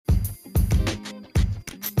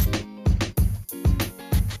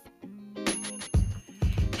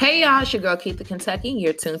Hey y'all, it's your girl Keith the Kentucky.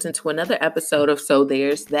 You're tuned into another episode of So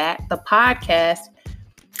There's That, the podcast.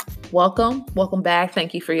 Welcome back.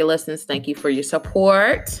 Thank you for your listens. Thank you for your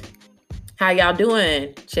support. How y'all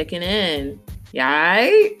doing? Checking in. You all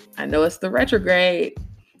right? I know it's the retrograde,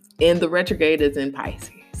 and the retrograde is in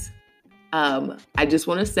Pisces. I just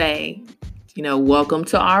want to say, welcome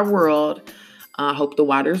to our world. I hope the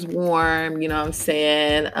water's warm, you know what I'm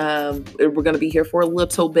saying? We're going to be here for a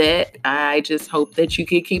little bit. I just hope that you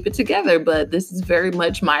can keep it together, but this is very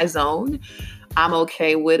much my zone. I'm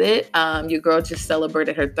okay with it. Your girl just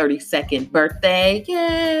celebrated her 32nd birthday.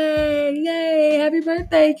 Yay, yay. Happy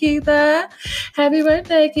birthday, Keitha. Happy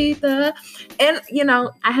birthday, Keitha. And,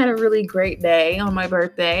 I had a really great day on my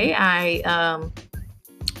birthday. I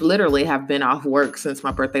literally have been off work since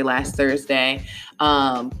my birthday last Thursday.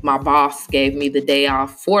 My boss gave me the day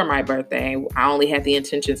off for my birthday. I only had the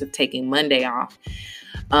intentions of taking Monday off.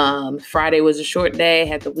 Friday was a short day,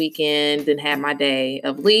 had the weekend, then had my day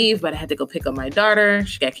of leave, but I had to go pick up my daughter.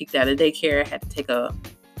 She got kicked out of daycare. I had to take a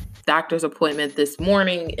doctor's appointment this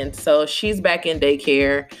morning. And so she's back in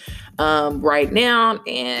daycare right now,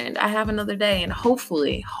 and I have another day, and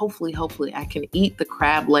hopefully I can eat the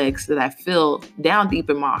crab legs that I feel down deep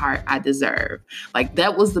in my heart I deserve. Like,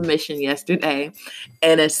 that was the mission yesterday.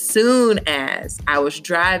 And as soon as I was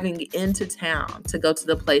driving into town to go to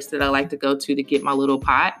the place that I like to go to get my little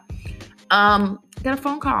pot, got a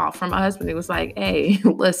phone call from my husband. He was like, "Hey,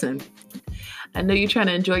 listen, I know you're trying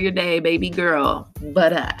to enjoy your day, baby girl,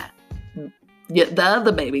 but the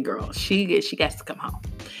other baby girl, she gets to come home."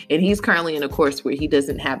 And he's currently in a course where he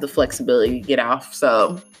doesn't have the flexibility to get off.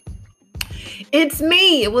 So it's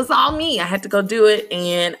me. It was all me. I had to go do it,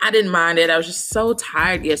 and I didn't mind it. I was just so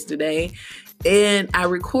tired yesterday. And I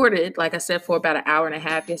recorded, like I said, for about an hour and a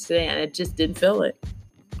half yesterday, and I just didn't feel it.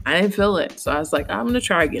 I didn't feel it. So I was like, I'm going to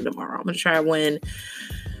try again tomorrow. I'm going to try when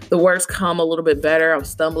the words come a little bit better. I was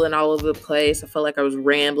stumbling all over the place. I felt like I was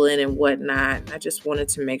rambling and whatnot. I just wanted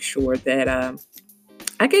to make sure that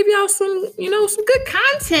I gave y'all some good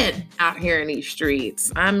content out here in these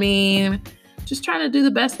streets. I mean, just trying to do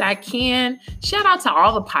the best I can. Shout out to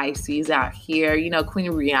all the Pisces out here.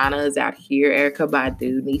 Queen Rihanna is out here. Erykah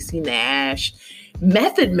Badu, Niecy Nash.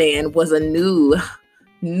 Method Man was a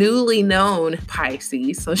newly known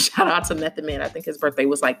Pisces. So shout out to Method Man. I think his birthday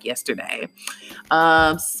was like yesterday.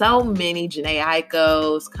 So many Jhené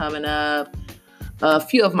Aiko's coming up. A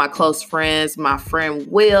few of my close friends, my friend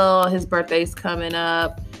Will, his birthday's coming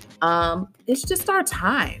up. It's just our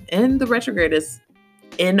time. And the retrograde is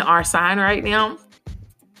in our sign right now.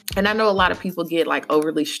 And I know a lot of people get like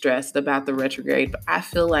overly stressed about the retrograde, but I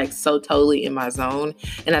feel like so totally in my zone.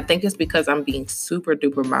 And I think it's because I'm being super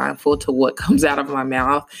duper mindful to what comes out of my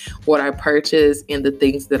mouth, what I purchase, and the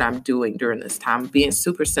things that I'm doing during this time, being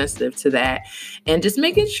super sensitive to that and just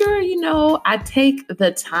making sure, I take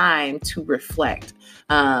the time to reflect.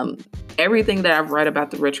 Everything that I've read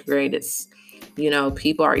about the retrograde, it's,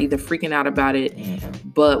 people are either freaking out about it,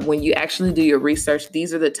 but when you actually do your research,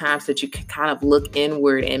 these are the times that you can kind of look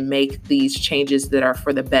inward and make these changes that are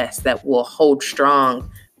for the best, that will hold strong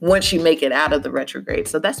once you make it out of the retrograde.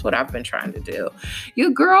 So that's what I've been trying to do. Your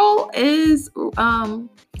girl is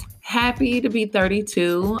happy to be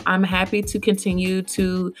 32. I'm happy to continue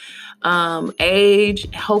to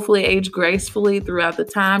hopefully age gracefully throughout the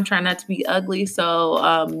time. Try not to be ugly,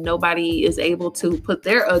 so nobody is able to put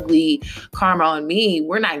their ugly karma on me.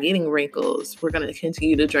 We're not getting wrinkles. We're going to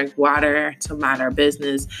continue to drink water, to mind our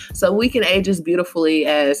business, so we can age as beautifully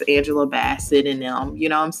as Angela Bassett and them. You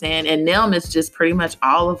know what I'm saying? And them is just pretty much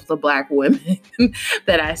all of the Black women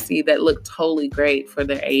that I see that look totally great for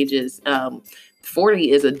their ages.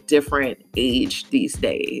 40 is a different age these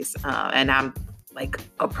days. And I'm like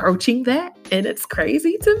approaching that, and it's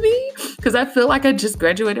crazy to me because I feel like I just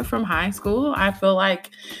graduated from high school. I feel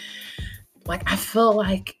like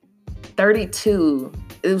 32.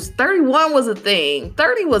 It was 31 was a thing.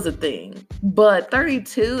 30 was a thing. But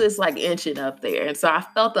 32 is like inching up there. And so I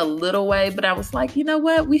felt a little way, but I was like, you know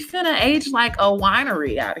what? We finna age like a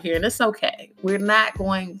winery out here, and it's okay. We're not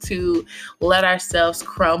going to let ourselves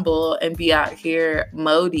crumble and be out here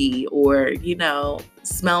moldy or,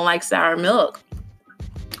 smell like sour milk.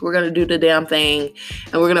 We're going to do the damn thing,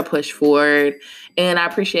 and we're going to push forward. And I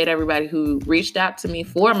appreciate everybody who reached out to me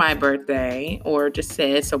for my birthday or just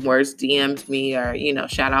said some words, DM'd me, or,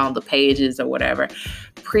 shout out on the pages or whatever.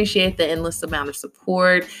 Appreciate the endless amount of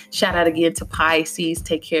support. Shout out again to Pisces.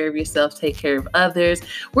 Take care of yourself. Take care of others.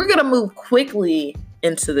 We're going to move quickly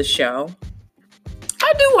into the show.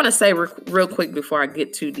 I do want to say real quick before I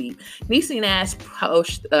get too deep. Niecy Nash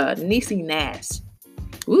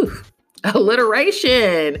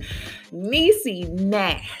alliteration. Niecy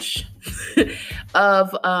Nash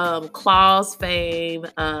of Claws fame.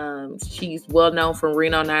 She's well known from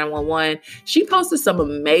Reno 911. She posted some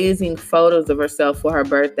amazing photos of herself for her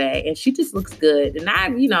birthday, and she just looks good. And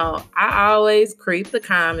I always creep the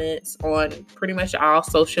comments on pretty much all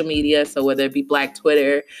social media. So whether it be Black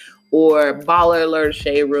Twitter or Baller Alert,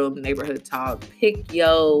 Shade Room, Neighborhood Talk, pick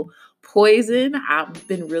your poison. I've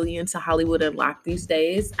been really into Hollywood Unlocked these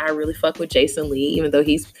days. I really fuck with Jason Lee, even though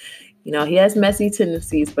he's, he has messy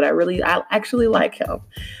tendencies, but I actually like him.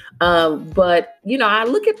 But I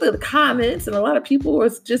look at the comments, and a lot of people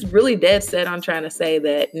was just really dead set on trying to say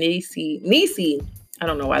that Niecy, I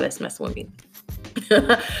don't know why that's messing with me.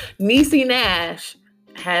 Niecy Nash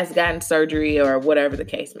has gotten surgery or whatever the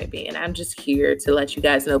case may be. And I'm just here to let you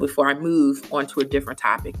guys know before I move on to a different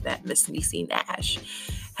topic that Miss Niecy Nash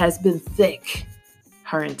has been thick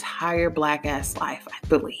her entire Black ass life, I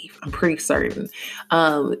believe. I'm pretty certain.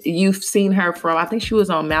 You've seen her from, I think she was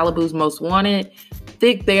on Malibu's Most Wanted.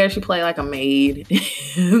 Thick there. She played like a maid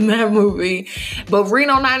in that movie. But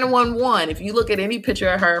Reno 911, if you look at any picture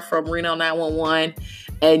of her from Reno 911,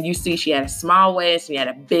 and you see she had a small waist, and she had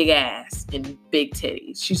a big ass and big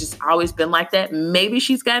titties. She's just always been like that. Maybe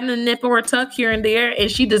she's gotten a nip or a tuck here and there,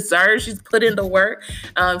 and she deserves, she's put into work.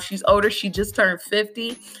 She's older. She just turned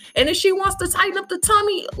 50. And if she wants to tighten up the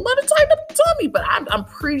tummy, let her tighten up the tummy. But I'm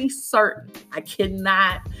pretty certain. I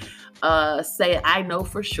cannot say I know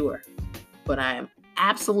for sure. But I am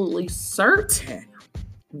absolutely certain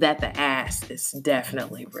that the ass is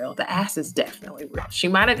definitely real. The ass is definitely real. She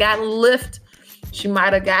might have gotten lift. She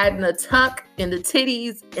might have gotten a tuck in the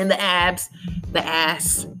titties, in the abs. The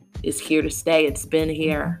ass is here to stay. It's been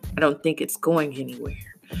here. I don't think it's going anywhere.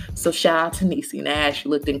 So shout out to Niecy Nash. She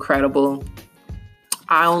looked incredible.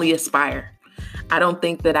 I only aspire. I don't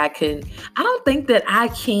think that I can, I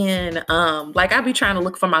be trying to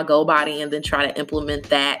look for my goal body and then try to implement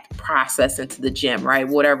that process into the gym, right?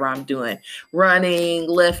 Whatever I'm doing, running,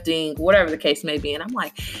 lifting, whatever the case may be. And I'm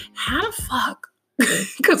like, how the fuck?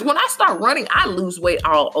 Because when I start running, I lose weight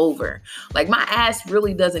all over. Like my ass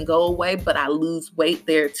really doesn't go away, but I lose weight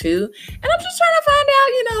there too. And I'm just trying to find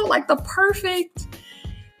out, the perfect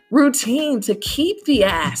routine to keep the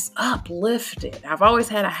ass uplifted. I've always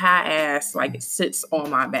had a high ass, like it sits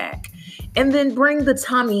on my back, and then bring the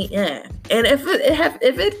tummy in. And if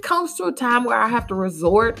it comes to a time where I have to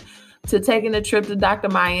resort to taking a trip to Dr.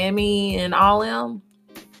 Miami and all them,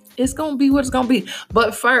 it's going to be what it's going to be.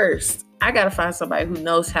 But first, I got to find somebody who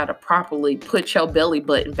knows how to properly put your belly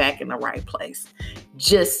button back in the right place.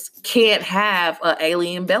 Just can't have an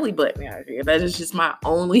alien belly button out here. That is just my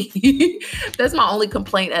only, that's my only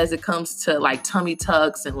complaint as it comes to like tummy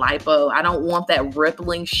tucks and lipo. I don't want that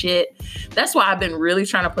rippling shit. That's why I've been really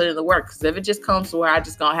trying to put in the work. Because if it just comes to where I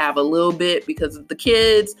just going to have a little bit because of the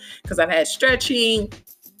kids, because I've had stretching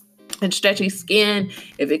and stretchy skin.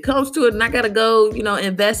 If it comes to it and I got to go,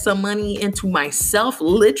 invest some money into myself,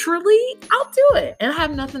 literally, I'll do it. And I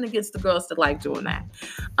have nothing against the girls that like doing that.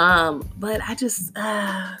 But I just,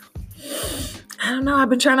 I don't know. I've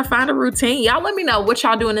been trying to find a routine. Y'all let me know what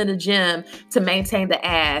y'all doing in the gym to maintain the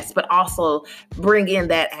ass, but also bring in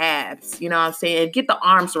that abs. You know what I'm saying? Get the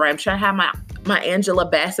arms right. I'm trying to have my Angela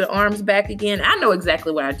Bassett arms back again. I know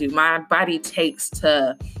exactly what I do. My body takes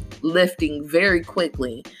to lifting very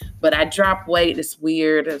quickly, but I drop weight. It's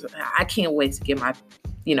weird. I can't wait to get my,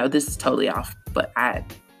 this is totally off, but I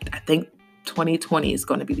think 2020 is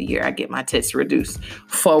going to be the year I get my tits reduced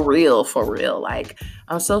for real. Like,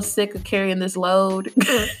 I'm so sick of carrying this load.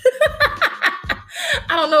 I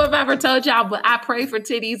don't know if I ever told y'all, but I prayed for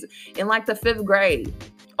titties in like the 5th grade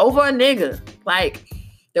over a nigga. Like,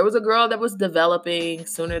 there was a girl that was developing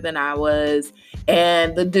sooner than I was,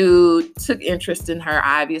 and the dude took interest in her,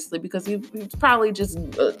 obviously, because he was probably just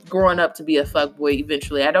growing up to be a fuckboy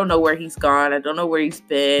eventually. I don't know where he's gone. I don't know where he's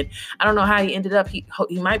been. I don't know how he ended up. He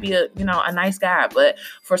might be a nice guy, but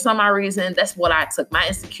for some odd reason, that's what I took. My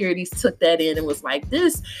insecurities took that in and was like,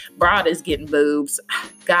 this broad is getting boobs.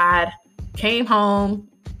 God, came home,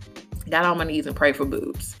 got on my knees and prayed for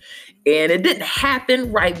boobs. And it didn't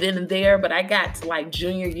happen right then and there, but I got to like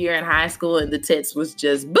junior year in high school and the tits was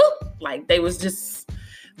just boop. Like they was just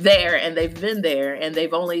there, and they've been there, and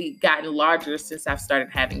they've only gotten larger since I've started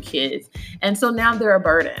having kids. And so now they're a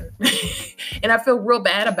burden. And I feel real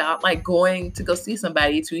bad about like going to go see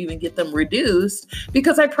somebody to even get them reduced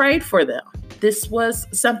because I prayed for them. This was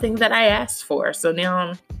something that I asked for. So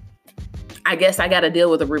now I guess I got to deal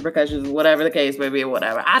with the repercussions, whatever the case may be, or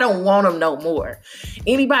whatever. I don't want them no more.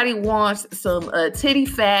 Anybody wants some titty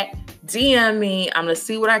fat, DM me. I'm going to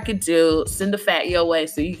see what I could do. Send the fat your way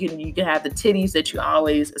so you can have the titties that you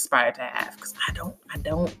always aspire to have. Because I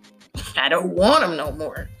don't I don't want them no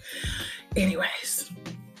more. Anyways,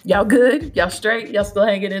 y'all good? Y'all straight? Y'all still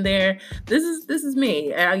hanging in there? This is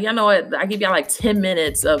me. Y'all know what? I give y'all like 10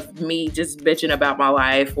 minutes of me just bitching about my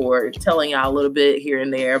life or telling y'all a little bit here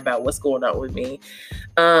and there about what's going on with me.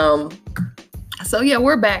 So yeah,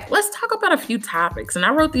 we're back. Let's talk about a few topics. And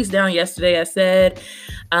I wrote these down yesterday. I said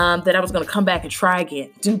that I was going to come back and try again,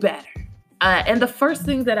 do better. And the first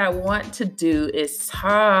thing that I want to do is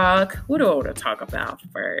talk. What do I want to talk about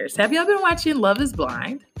first? Have y'all been watching Love is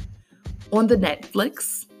Blind on the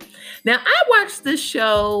Netflix? Now, I watched this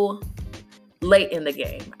show late in the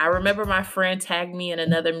game. I remember my friend tagged me and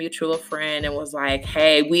another mutual friend and was like,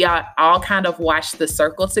 hey, we all kind of watched The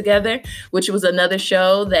Circle together, which was another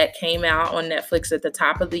show that came out on Netflix at the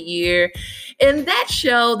top of the year. In that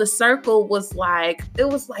show, The Circle was like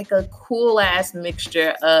a cool ass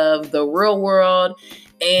mixture of the real world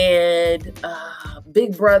and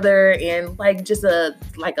Big Brother and like just a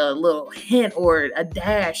little hint or a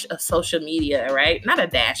dash of social media, right? Not a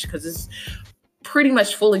dash because it's pretty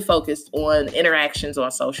much fully focused on interactions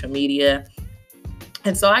on social media.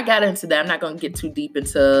 And so I got into that. I'm not going to get too deep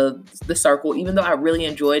into The Circle, even though I really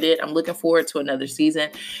enjoyed it. I'm looking forward to another season.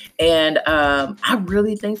 And I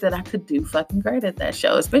really think that I could do fucking great at that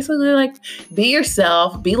show. It's basically like be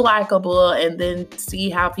yourself, be likable, and then see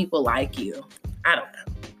how people like you. I don't know.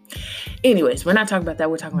 Anyways, we're not talking about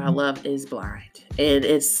that. We're talking about Love is Blind. And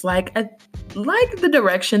it's like the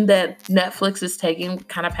direction that Netflix is taking,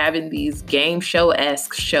 kind of having these game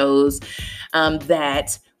show-esque shows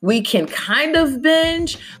that we can kind of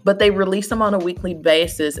binge, but they release them on a weekly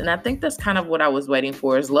basis. And I think that's kind of what I was waiting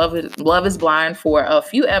for, is Love is Blind for a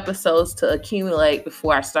few episodes to accumulate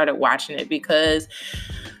before I started watching it, because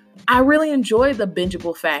I really enjoy the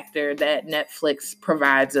bingeable factor that Netflix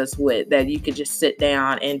provides us with, that you could just sit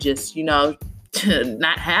down and just,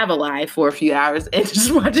 not have a life for a few hours and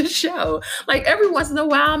just watch a show. Like every once in a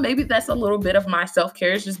while, maybe that's a little bit of my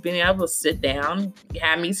self-care, is just being able to sit down,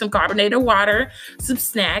 have me some carbonated water, some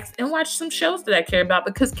snacks, and watch some shows that I care about,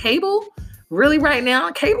 because cable, really right now,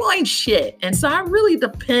 cable ain't shit. And so I really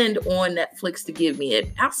depend on Netflix to give me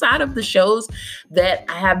it. Outside of the shows that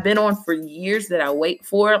I have been on for years that I wait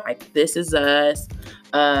for, like This Is Us,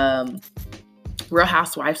 Real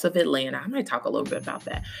Housewives of Atlanta. I might talk a little bit about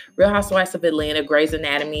that. Real Housewives of Atlanta, Grey's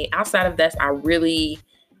Anatomy. Outside of that, I really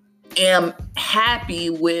am happy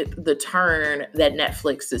with the turn that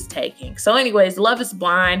Netflix is taking. So anyways, Love is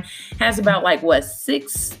Blind has about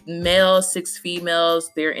 6 males, 6 females.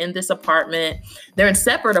 They're in this apartment. They're in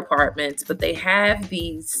separate apartments, but they have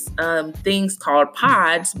these things called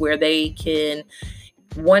pods where they can,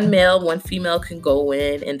 one male, one female can go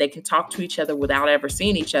in and they can talk to each other without ever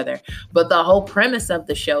seeing each other. But the whole premise of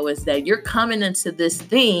the show is that you're coming into this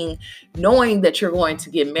thing knowing that you're going to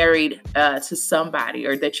get married to somebody,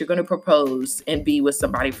 or that you're going to propose and be with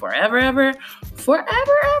somebody forever.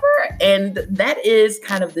 And that is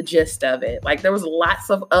kind of the gist of it. Like, there was lots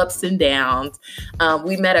of ups and downs.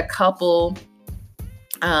 We met a couple,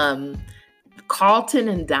 Carlton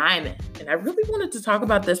and Diamond. And I really wanted to talk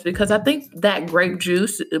about this because I think that Grape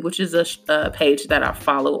Juice, which is a page that I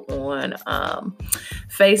follow on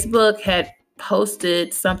Facebook, had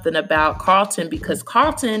posted something about Carlton, because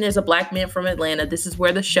Carlton is a Black man from Atlanta. This is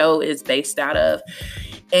where the show is based out of.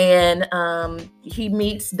 And he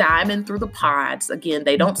meets Diamond through the pods. Again,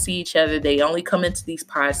 they don't see each other. They only come into these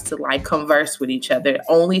pods to converse with each other,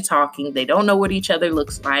 only talking. They don't know what each other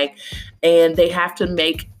looks like. And they have to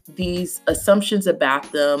make these assumptions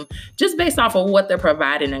about them just based off of what they're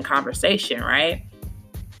providing in conversation, right?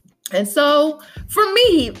 And so for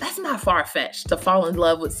me, that's not far-fetched to fall in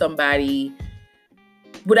love with somebody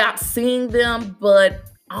without seeing them, but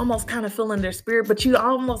almost kind of feeling their spirit. But you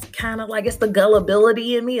almost kind of it's the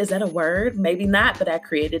gullibility in me. Is that a word? Maybe not, but I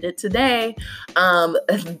created it today.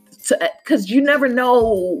 Because you never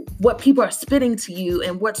know what people are spitting to you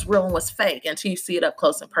and what's real and what's fake until you see it up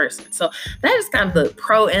close in person. So that is kind of the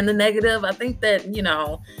pro and the negative. I think that,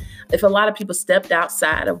 if a lot of people stepped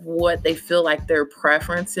outside of what they feel like their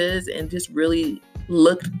preferences and just really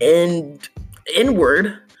looked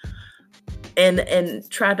inward and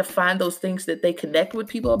tried to find those things that they connect with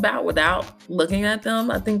people about without looking at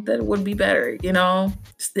them, I think that it would be better,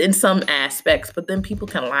 in some aspects. But then people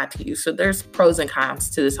can lie to you. So there's pros and cons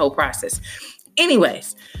to this whole process.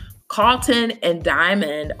 Anyways, Carlton and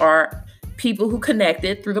Diamond are people who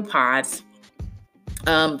connected through the pods.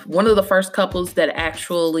 One of the first couples that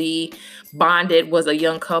actually bonded was a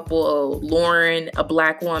young couple, Lauren, a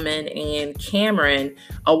Black woman, and Cameron,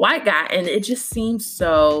 a white guy. And it just seems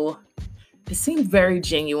so... it seemed very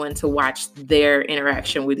genuine to watch their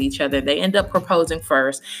interaction with each other. They end up proposing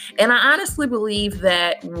first. And I honestly believe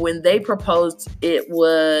that when they proposed, it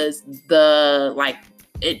was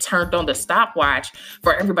it turned on the stopwatch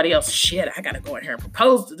for everybody else. Shit, I gotta go in here and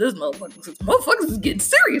propose to this motherfucker. This motherfuckers is getting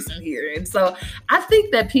serious in here. And so I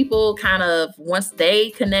think that people kind of, once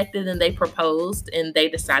they connected and they proposed and they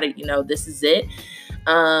decided, this is it,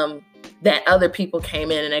 that other people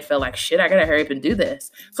came in and they felt like, shit, I gotta hurry up and do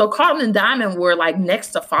this. So Carlton and Diamond were like next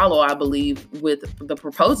to follow, I believe, with the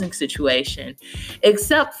proposing situation,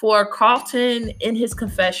 except for Carlton in his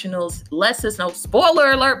confessionals lets us know,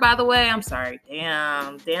 spoiler alert, by the way, I'm sorry.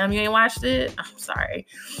 Damn, you ain't watched it? I'm sorry.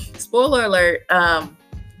 Spoiler alert.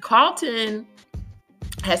 Carlton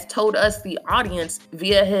has told us, the audience,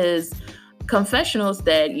 via his confessionals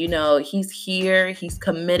that, he's here, he's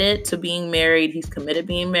committed to being married, he's committed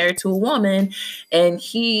being married to a woman, and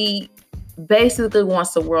he basically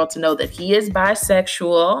wants the world to know that he is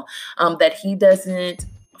bisexual, that he doesn't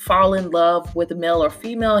fall in love with a male or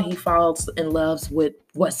female, he falls in love with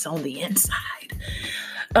what's on the inside.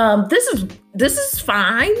 This is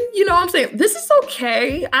fine, you know what I'm saying? This is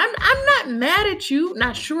okay. I'm not mad at you,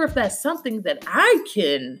 not sure if that's something that I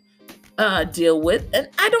can deal with, and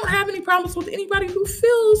I don't have any problems with anybody who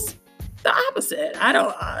feels the opposite. I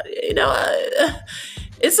don't,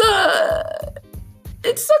 it's a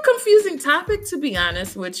confusing topic, to be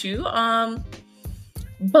honest with you.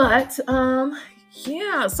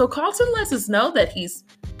 Yeah. So Carlton lets us know that he's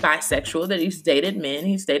bisexual, that he's dated men,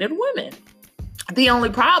 he's dated women. The only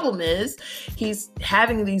problem is he's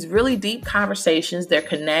having these really deep conversations. They're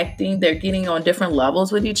connecting. They're getting on different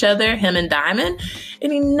levels with each other, him and Diamond.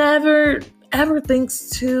 And he never, ever thinks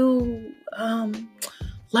to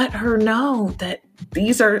let her know that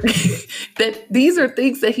these are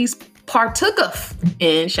things that he's partook of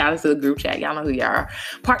in. Shout out to the group chat. Y'all know who you are.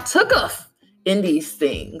 Partook of in these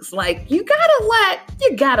things. Like, you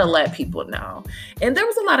gotta let people know. And there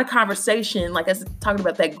was a lot of conversation, like I was talking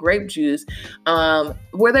about that grape juice,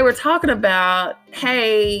 where they were talking about,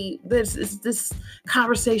 hey, this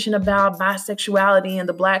conversation about bisexuality in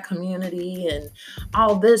the Black community and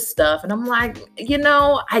all this stuff. And I'm like, I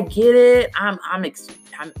get it. I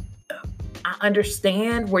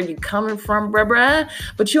understand where you're coming from, bruh.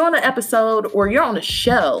 But you're on an episode, or you're on a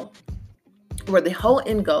show where the whole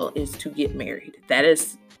end goal is to get married. That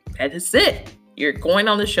is it. You're going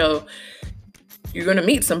on the show, you're going to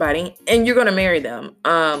meet somebody, and you're going to marry them.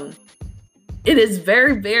 It is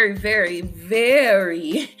very, very, very,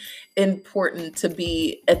 very important to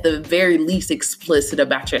be, at the very least, explicit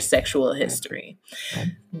about your sexual history.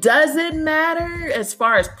 Does it matter as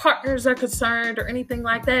far as partners are concerned or anything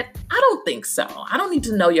like that? I don't think so. I don't need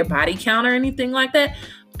to know your body count or anything like that.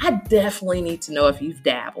 I definitely need to know if you've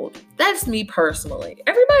dabbled. That's me personally.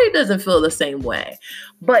 Everybody doesn't feel the same way.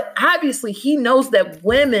 But obviously, he knows that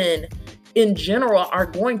women in general are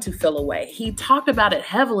going to feel away. He talked about it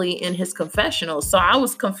heavily in his confessionals. So I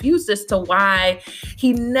was confused as to why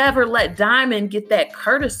he never let Diamond get that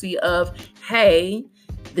courtesy of, hey,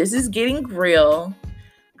 this is getting real.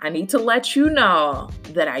 I need to let you know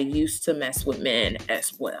that I used to mess with men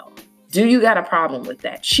as well. Do you got a problem with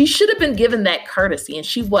that? She should have been given that courtesy, and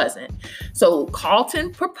she wasn't. So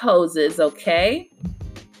Carlton proposes, okay?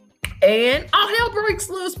 And all hell breaks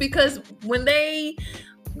loose, because when they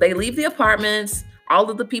leave the apartments, all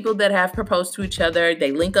of the people that have proposed to each other,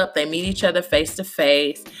 they link up, they meet each other face to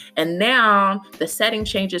face. And now the setting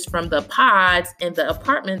changes from the pods and the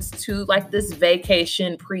apartments to like this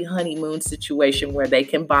vacation pre-honeymoon situation where they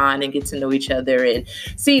can bond and get to know each other and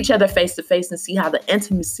see each other face to face and see how the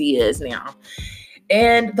intimacy is now.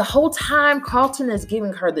 And the whole time, Carlton is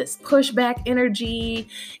giving her this pushback energy.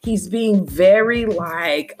 He's being very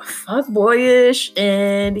like fuckboyish.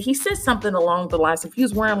 And he said something along the lines of, he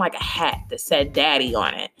was wearing like a hat that said daddy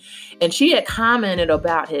on it. And she had commented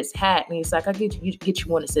about his hat. And he's like, I'll get you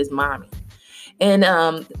one that says mommy. And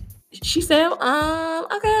she said,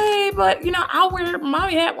 okay, but I'll wear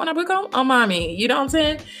mommy hat when I become a mommy. You know what I'm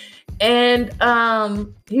saying? And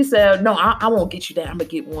he said, no, I won't get you that. I'm going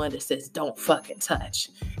to get one that says, don't fucking touch.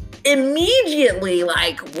 Immediately,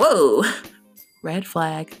 like, whoa, red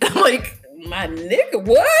flag. Like, my nigga,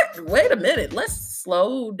 what? Wait a minute. Let's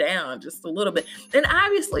slow down just a little bit. And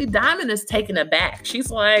obviously, Diamond is taken aback. She's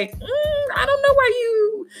like, I don't know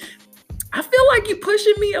why I feel like you're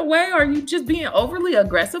pushing me away, or you just being overly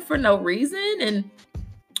aggressive for no reason. And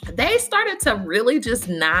they started to really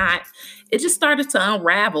it just started to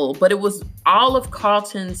unravel. But it was all of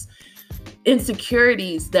Carlton's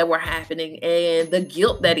insecurities that were happening and the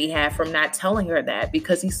guilt that he had from not telling her that,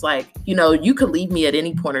 because he's like, you could leave me at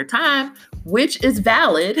any point in time, which is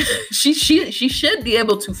valid. she should be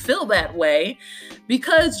able to feel that way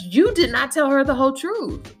because you did not tell her the whole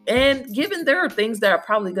truth. And given there are things that are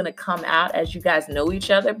probably going to come out as you guys know each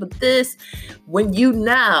other, but when you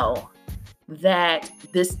know that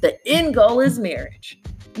the end goal is marriage,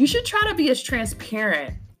 you should try to be as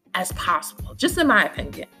transparent as possible, just in my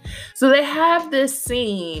opinion. So they have this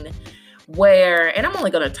scene where, and I'm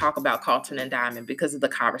only going to talk about Carlton and Diamond because of the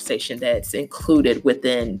conversation that's included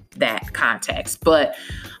within that context. But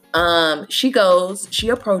she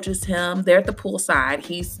approaches him. They're at the poolside.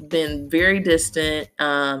 He's been very distant.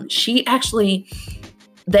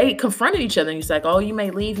 They confronted each other and he's like, oh, you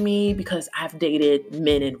may leave me because I've dated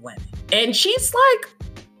men and women. And she's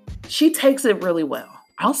like, she takes it really well.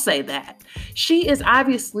 I'll say that. She is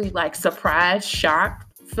obviously like surprised, shocked,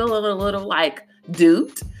 feeling a little like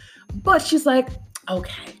duped, but she's like,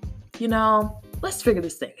 okay, let's figure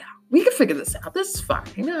this thing out. We can figure this out. This is fine.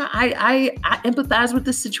 I empathize with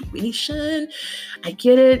this situation. I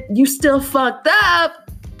get it. You still fucked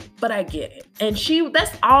up, but I get it. And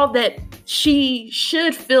that's all that she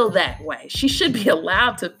should feel that way. She should be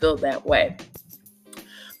allowed to feel that way.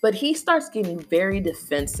 But he starts getting very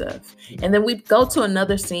defensive. And then we go to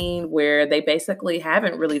another scene where they basically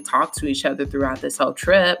haven't really talked to each other throughout this whole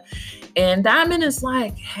trip. And Diamond is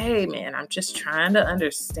like, hey, man, I'm just trying to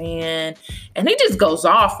understand. And he just goes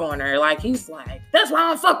off on her. Like, he's like, that's why I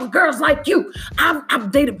don't fuck with girls like you.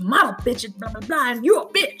 I've dated model bitches, blah, blah, blah, and you're a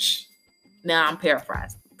bitch. Now, I'm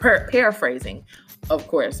paraphrasing, of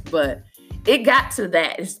course. But it got to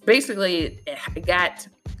that. It's basically, it got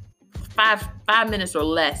 5 minutes or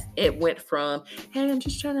less, it went from, hey, I'm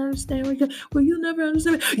just trying to understand well, you'll never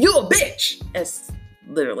understand me. You a bitch. That's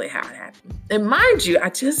literally how it happened. And mind you, I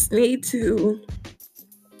just need to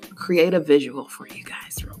create a visual for you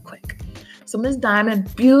guys real quick. So Miss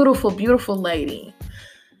Diamond, beautiful, beautiful lady.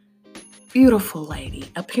 Beautiful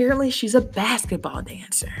lady. Apparently she's a basketball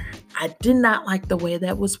dancer. I did not like the way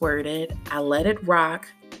that was worded. I let it rock.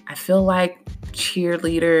 I feel like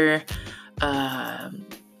cheerleader,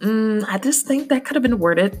 I just think that could have been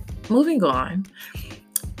worded. Moving on.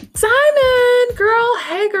 Diamond, girl,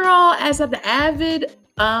 hey girl, as an avid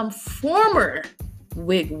former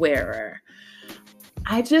wig wearer,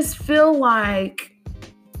 I just feel like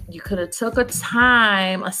you could have took a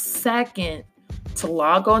second to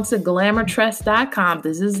log on to glamourtress.com.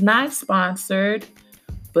 This is not sponsored,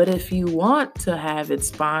 but if you want to have it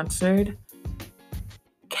sponsored,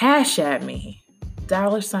 cash at me.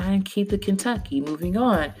 $ Keith of Kentucky. Moving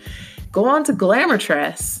on. Go on to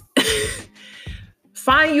Glamourtress.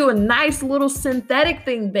 Find you a nice little synthetic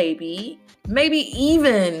thing, baby. Maybe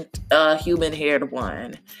even a human-haired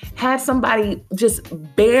one. Have somebody just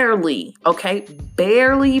barely pluck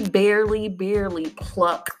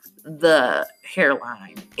the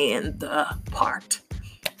hairline in the part.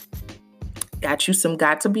 Got you some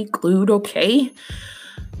got to be glued, okay?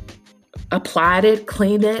 Applied it,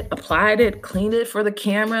 cleaned it for the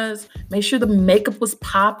cameras. Make sure the makeup was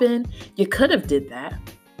popping. You could have did that.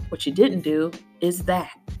 What you didn't do is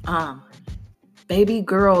that. Baby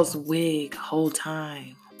girl's wig whole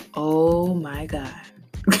time. Oh my God.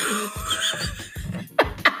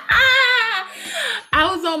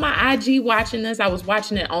 I was on my IG watching this. I was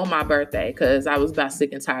watching it on my birthday because I was about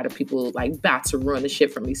sick and tired of people like about to ruin the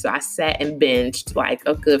shit for me. So I sat and binged like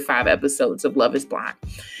a good 5 episodes of Love is Blind.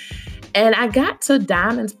 And I got to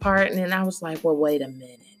Diamond's part and then I was like, well, wait a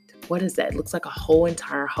minute. What is that? It looks like a whole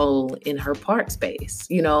entire hole in her part space.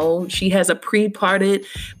 She has a pre-parted,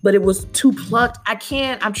 but it was too plucked.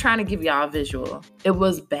 I'm trying to give y'all a visual. It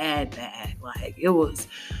was bad. Like it was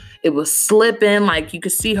slipping. Like you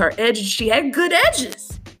could see her edges. She had good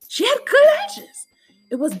edges.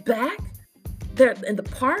 It was back there in the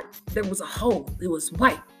part. There was a hole. It was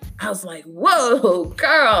white. I was like, whoa,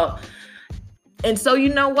 girl. And so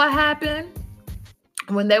you know what happened?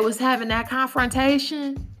 When they was having that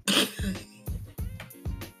confrontation,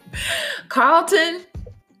 Carlton,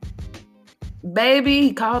 baby,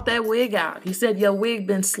 he called that wig out. He said, your wig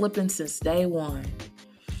been slipping since day one.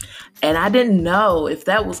 And I didn't know if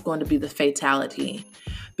that was going to be the fatality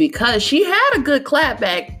because she had a good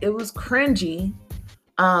clapback. It was cringy.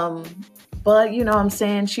 But you know what I'm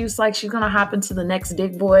saying? She was like, she's going to hop into the next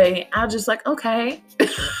dick boy. I was just like, okay.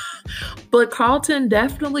 But Carlton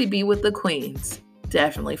definitely be with the queens.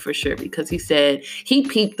 Definitely, for sure. Because he said he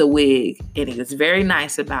peeped the wig and he was very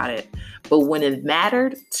nice about it. But when it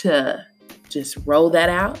mattered to just roll that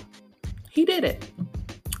out, he did it.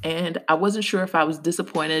 And I wasn't sure if I was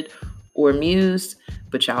disappointed or amused,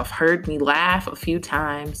 but y'all have heard me laugh a few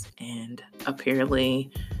times, and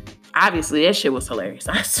obviously that shit was hilarious.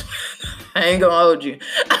 I ain't gonna hold you.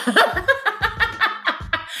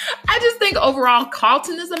 I just think overall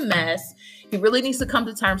Carlton is a mess. He really needs to come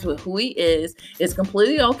to terms with who he is. It's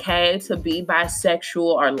completely okay to be bisexual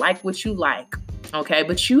or like what you like, okay?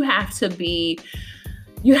 But you have to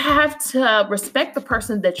respect the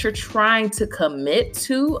person that you're trying to commit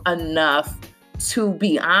to enough to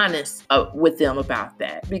be honest with them about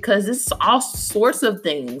that, because it's all sorts of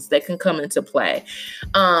things that can come into play.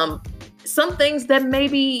 Some things that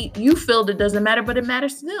maybe you feel that doesn't matter, but it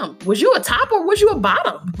matters to them. Was you a top or was you a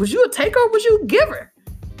bottom? Was you a taker or was you a giver?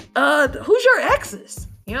 Who's your exes?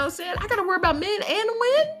 You know what I'm saying? I gotta worry about men and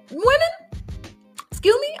women.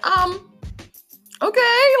 Excuse me.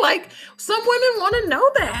 Okay, like some women want to know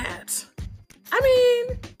that. I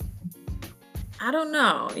mean, I don't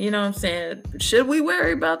know. You know what I'm saying? Should we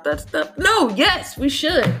worry about that stuff? No, yes, we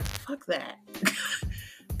should. Fuck that.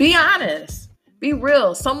 Be honest. Be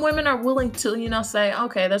real. Some women are willing to, say,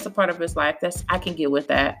 okay, that's a part of his life. I can get with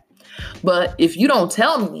that. But if you don't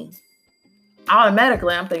tell me,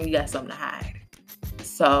 automatically I'm thinking you got something to hide.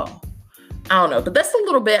 So I don't know, but that's a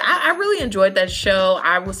little bit. I really enjoyed that show.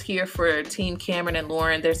 I was here for Team Cameron and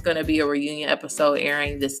Lauren. There's going to be a reunion episode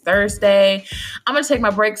airing this Thursday. I'm going to take my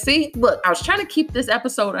break. See, look, I was trying to keep this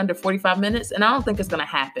episode under 45 minutes, and I don't think it's going to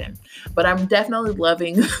happen. But I'm definitely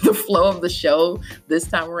loving the flow of the show this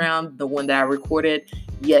time around, the one that I recorded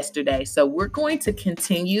yesterday. So we're going to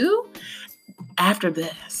continue after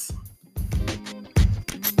this.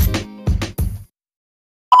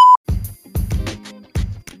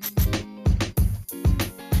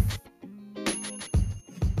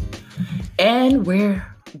 And we're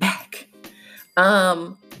back.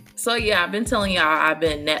 So yeah, I've been telling y'all I've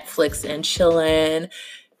been Netflix and chilling,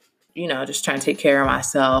 just trying to take care of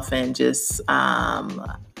myself and just,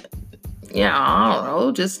 I don't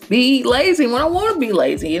know, just be lazy when I want to be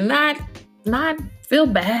lazy and not feel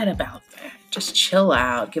bad about that. Just chill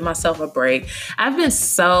out, give myself a break. I've been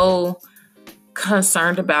so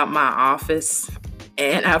concerned about my office.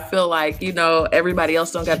 And I feel like, everybody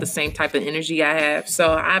else don't got the same type of energy I have.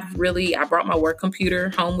 So I brought my work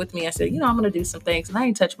computer home with me. I said, I'm going to do some things. And I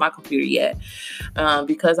ain't touched my computer yet.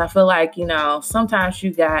 Because I feel like, sometimes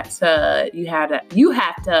you have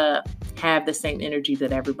to have the same energy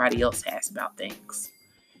that everybody else has about things.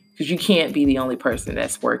 Because you can't be the only person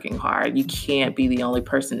that's working hard. You can't be the only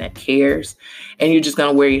person that cares. And you're just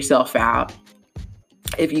going to wear yourself out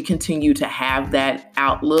if you continue to have that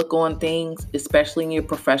outlook on things, especially in your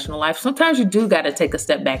professional life. Sometimes you do got to take a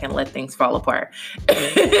step back and let things fall apart.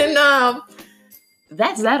 And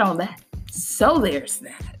that's that on that. So there's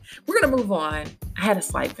that. We're going to move on. I had a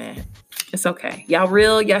slight vent. It's okay. Y'all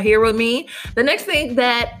real? Y'all here with me? The next thing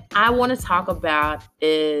that I want to talk about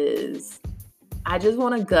is I just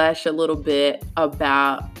want to gush a little bit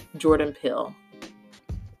about Jordan Peele.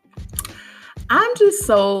 I'm just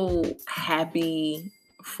so happy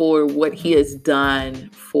for what he has done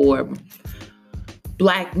for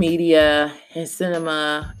Black media and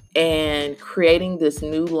cinema and creating this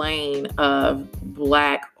new lane of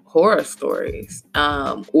Black horror stories,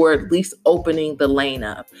 or at least opening the lane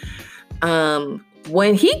up.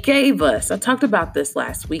 When he gave us, I talked about this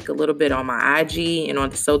last week a little bit on my IG and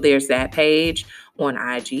on the So There's That page on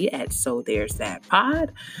IG at So There's That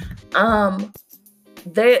Pod.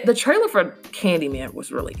 The trailer for Candyman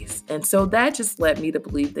was released. And so that just led me to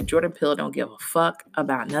believe that Jordan Peele don't give a fuck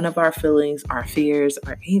about none of our feelings, our fears,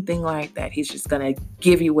 or anything like that. He's just going to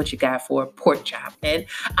give you what you got for a pork chop. And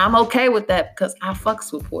I'm okay with that because I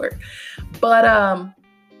fucks with pork. But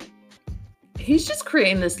he's just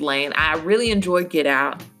creating this lane. I really enjoyed Get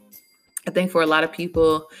Out. I think for a lot of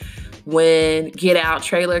people, when Get Out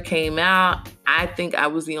trailer came out, I think I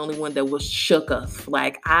was the only one that was shook up.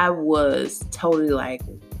 Like, I was totally like,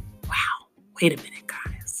 wow, wait a minute,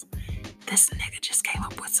 guys. This nigga just came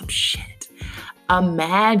up with some shit.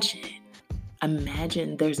 Imagine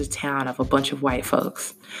there's a town of a bunch of white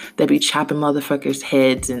folks that be chopping motherfuckers'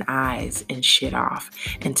 heads and eyes and shit off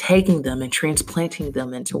and taking them and transplanting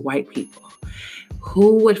them into white people.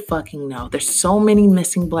 Who would fucking know? There's so many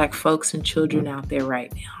missing Black folks and children out there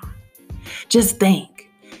right now. Just think,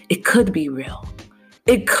 it could be real.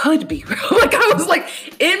 It could be real. Like, I was like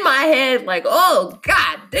in my head, like, oh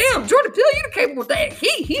God damn, Jordan Peele, you're capable of that.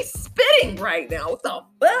 He's spitting right now. What the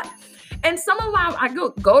fuck? And some of I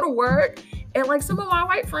go to work, and like some of my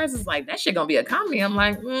white friends is like, that shit gonna be a comedy. I'm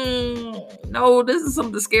like, no, this is some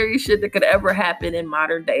of the scariest shit that could ever happen in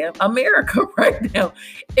modern day America right now.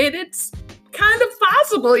 And it's kind of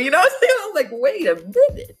possible, you know what I'm saying? I'm like, wait a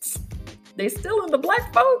minute. They still in the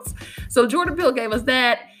black folks. So Jordan Peele gave us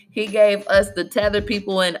that. He gave us The Tethered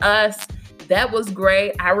People and Us. That was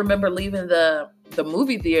great. I remember leaving the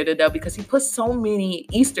movie theater though, because he put so many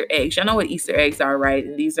Easter eggs. I know what Easter eggs are, right?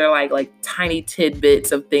 And these are like tiny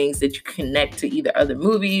tidbits of things that you connect to either other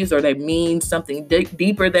movies or they mean something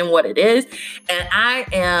deeper than what it is. And I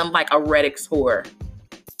am like a Reddit's whore.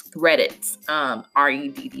 Reddit,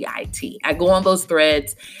 Reddit. I go on those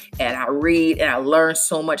threads and I read and I learn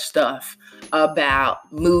so much stuff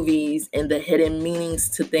about movies and the hidden meanings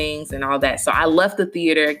to things and all that. So I left the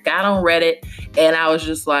theater, got on Reddit, and I was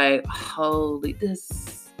just like, holy,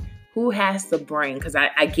 who has the brain? Because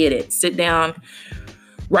I get it. Sit down,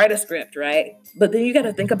 write a script, right? But then you got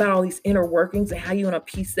to think about all these inner workings and how you want to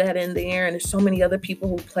piece that in there. And there's so many other people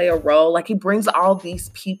who play a role. Like he brings all these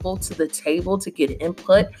people to the table to get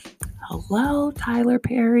input. Hello, Tyler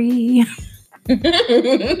Perry. And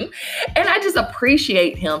I just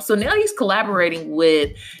appreciate him. So now he's collaborating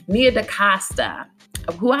with Nia DaCosta,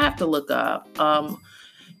 who I have to look up, on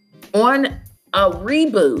a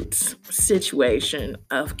reboot situation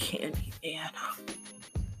of Candyman.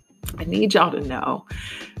 I need y'all to know,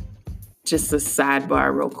 just a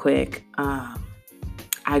sidebar real quick.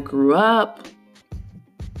 I grew up,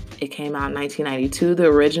 it came out in 1992, the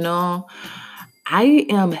original. I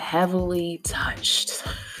am heavily touched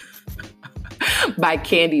by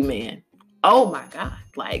Candyman. Oh my God,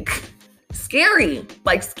 like scary.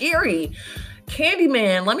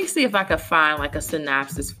 Candyman, let me see if I can find like a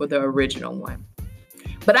synopsis for the original one.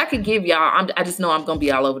 But I could give y'all, I just know I'm going to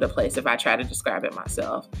be all over the place if I try to describe it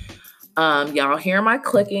myself. Y'all hear my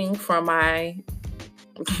clicking from my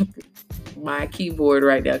keyboard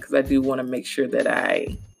right now because I do want to make sure that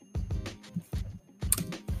I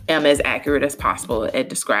am as accurate as possible at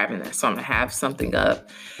describing this. So I'm going to have something up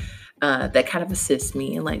that kind of assists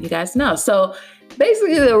me and let you guys know. So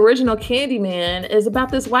basically the original Candyman is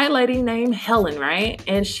about this white lady named Helen, right?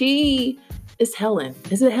 And she is Helen.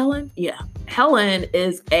 Is it Helen? Yeah. Helen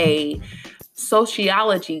is a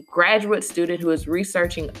sociology graduate student who is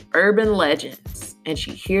researching urban legends. And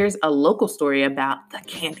she hears a local story about the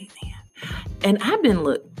Candyman. And I've been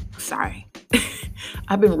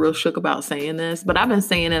real shook about saying this, but I've been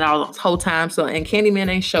saying it all the whole time. So, and Candyman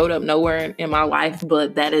ain't showed up nowhere in my life,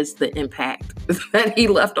 but that is the impact that he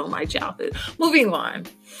left on my childhood. Moving on.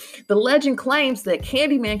 The legend claims that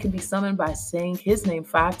Candyman can be summoned by saying his name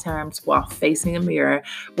 5 times while facing a mirror,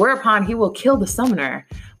 whereupon he will kill the summoner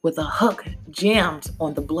with a hook jammed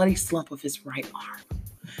on the bloody slump of his right arm.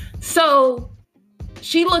 So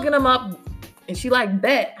she looking him up and she like,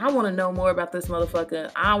 bet, I want to know more about this motherfucker.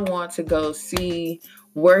 I want to go see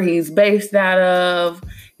where he's based out of,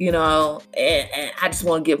 and I just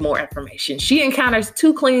want to get more information. She encounters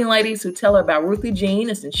 2 cleaning ladies who tell her about Ruthie Jean,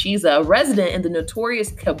 and she's a resident in the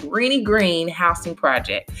notorious Cabrini Green housing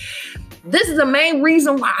project. This is the main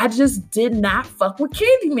reason why I just did not fuck with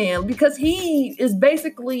Candyman, because he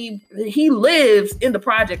lives in the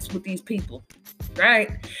projects with these people,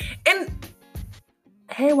 right? And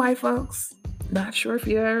hey, white folks, not sure if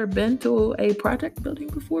you've ever been to a project building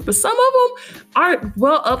before, but some of them are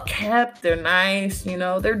well upkept. They're nice,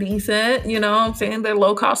 they're decent, I'm saying they're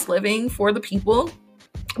low cost living for the people.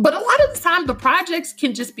 But a lot of the time the projects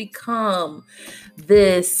can just become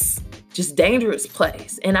this just dangerous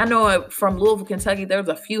place. And I know from Louisville, Kentucky, there was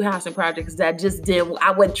a few housing projects that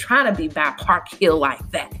I wasn't trying to be by Park Hill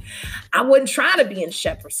like that. I wasn't trying to be in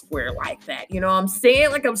Shepherd Square like that. You know what I'm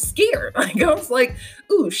saying? Like, I'm scared. Like, I was like,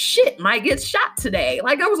 ooh, shit, might get shot today.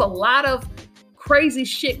 Like, there was a lot of crazy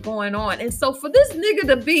shit going on. And so for this nigga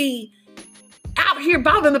to be out here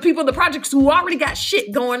bothering the people in the projects who already got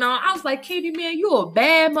shit going on, I was like, Candyman, you a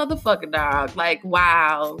bad motherfucker, dog. Like,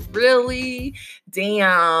 wow, really?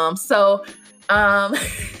 Damn. So, I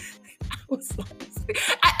was like,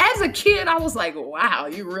 as a kid, I was like, wow,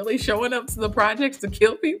 you really showing up to the projects to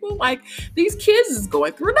kill people? Like, these kids is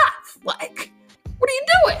going through enough. Like, what are you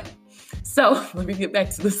doing? So, let me get back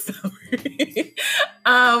to the story.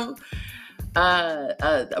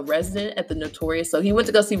 A resident at the notorious. So he went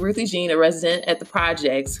to go see Ruthie Jean, a resident at the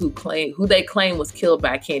projects who they claim was killed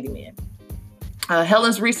by Candyman.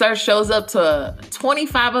 Helen's research shows up to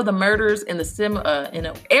 25 of the murders in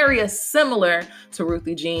an area similar to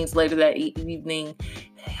Ruthie Jean's. Later that evening,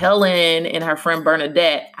 Helen and her friend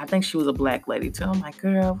Bernadette, I think she was a black lady too. I'm like,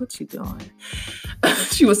 girl, what you doing?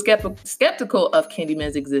 She was skeptical of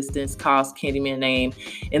Candyman's existence, calls Candyman name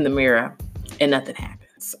in the mirror, and nothing happened.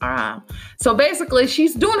 So basically,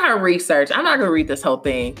 she's doing her research. I'm not going to read this whole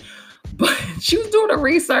thing, but she was doing her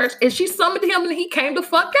research and she summoned him and he came to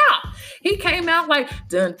fuck out. He came out like,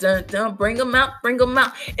 dun, dun, dun, bring them out.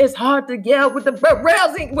 It's hard to yell with the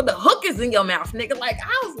rails, with the hook is in your mouth, nigga. Like,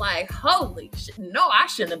 I was like, holy shit. No, I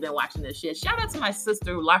shouldn't have been watching this shit. Shout out to my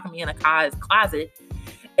sister who locked me in a closet.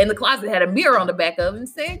 And the closet had a mirror on the back of it and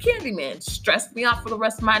saying Candyman. Stressed me out for the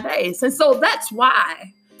rest of my days. And so that's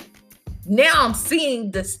why now I'm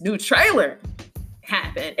seeing this new trailer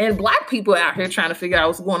happen. And Black people out here trying to figure out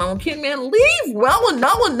what's going on with Candyman. Leave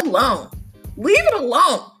Nolan alone. Leave it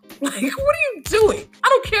alone. Like, what are you doing? I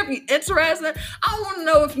don't care if you're interested. I don't want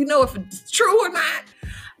to know if it's true or not.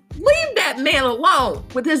 Leave that man alone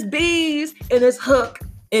with his bees and his hook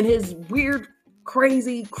and his weird,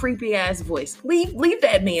 crazy, creepy ass voice. Leave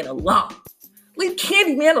that man alone. Leave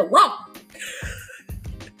Candyman alone.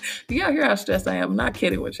 Do y'all hear how stressed I am? I'm not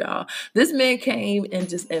kidding with y'all. This man came and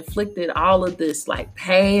just inflicted all of this like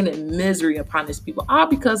pain and misery upon his people, all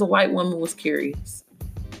because a white woman was curious.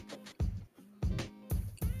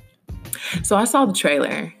 So I saw the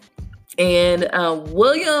trailer, and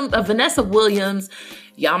Vanessa Williams,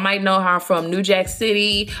 y'all might know her from New Jack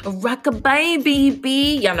City, Rockabye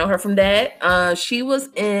Baby. Y'all know her from that. She was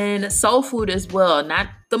in Soul Food as well, not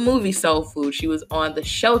the movie Soul Food. She was on the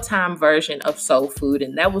Showtime version of Soul Food,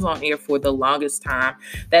 and that was on air for the longest time.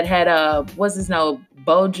 That had what's his name?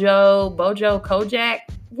 Bojo Kojak.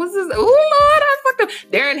 What's his? Oh Lord, I fucked up.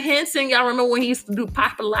 Darren Henson. Y'all remember when he used to do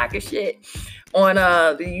Pop and Lock and shit? On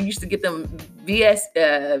you used to get them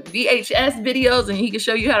VHS videos, and he could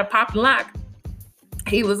show you how to pop and lock.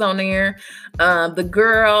 He was on there. The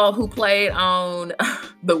girl who played on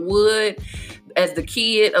The Wood as the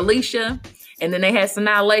kid, Alicia. And then they had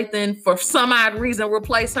Sanaa Lathan, for some odd reason,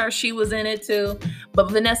 replace her. She was in it too.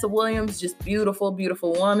 But Vanessa Williams, just beautiful,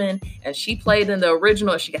 beautiful woman. And she played in the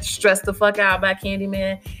original. She got stressed the fuck out by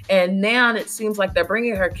Candyman. And now it seems like they're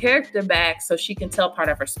bringing her character back so she can tell part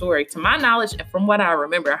of her story. To my knowledge, and from what I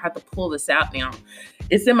remember, I have to pull this out now.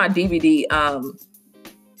 It's in my DVD.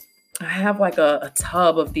 I have like a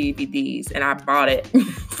tub of DVDs, and I bought it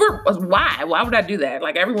for why? Why would I do that?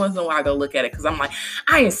 Like, every once in a while I go look at it because I'm like,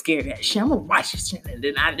 I ain't scared of that shit. I'm gonna watch this shit, and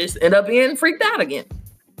then I just end up being freaked out again.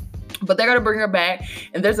 But they're gonna bring her back,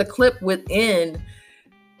 and there's a clip within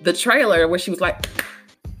the trailer where she was like,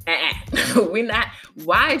 we're not.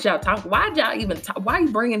 Why'd y'all talk? Why'd y'all even talk? Why are you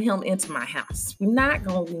bringing him into my house? We're not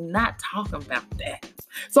talking about that.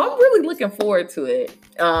 So I'm really looking forward to it.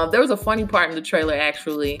 There was a funny part in the trailer,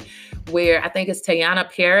 actually, where I think it's Tayana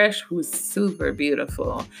Parrish, who's super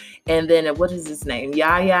beautiful. And then what is his name?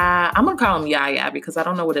 Yaya. I'm going to call him Yaya because I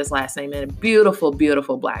don't know what his last name is. Beautiful,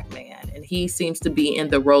 beautiful Black man. And he seems to be in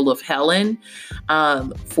the role of Helen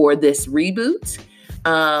for this reboot.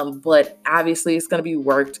 But obviously it's going to be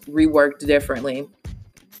reworked differently.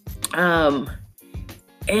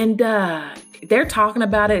 They're talking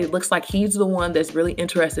about it. It looks like he's the one that's really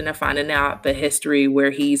interested in finding out the history,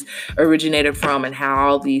 where he's originated from and how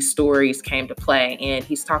all these stories came to play. And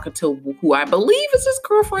he's talking to who I believe is his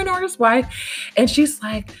girlfriend or his wife. And she's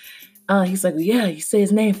like, he's like, yeah, you say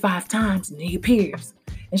his name 5 times and he appears.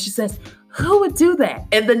 And she says, who would do that?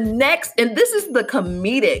 And this is the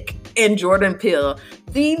comedic in Jordan Peele.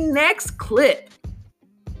 The next clip,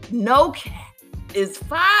 no cap, is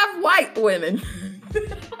 5 white women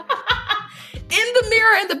in the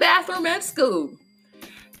mirror in the bathroom at school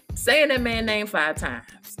saying that man name 5 times.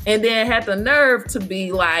 And then had the nerve to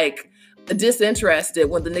be like disinterested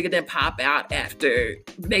when the nigga didn't pop out after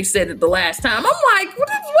they said it the last time. I'm like, what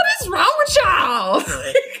is wrong with y'all?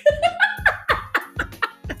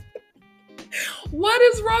 What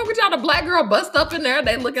is wrong with y'all? The Black girl bust up in there.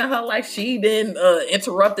 They look at her like she didn't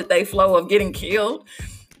interrupted their flow of getting killed.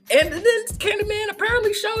 And then Candyman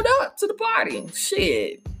apparently showed up to the party.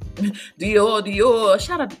 Shit. Dior.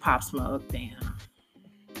 Shout out to Pop Smoke. Damn.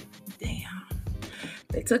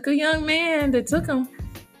 They took a young man. They took him.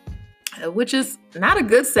 Which is not a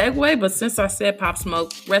good segue, but since I said Pop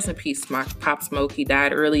Smoke, rest in peace, Pop Smoke. He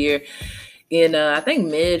died earlier in, I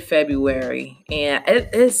think, mid-February. And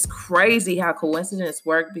it's crazy how coincidence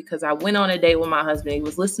worked, because I went on a date with my husband. He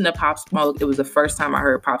was listening to Pop Smoke. It was the first time I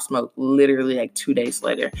heard Pop Smoke, literally like 2 days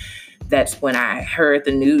later. That's when I heard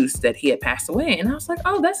the news that he had passed away. And I was like,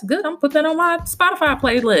 oh, that's good. I'm putting that on my Spotify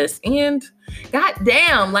playlist. And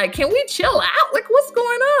goddamn, like, can we chill out? Like, what's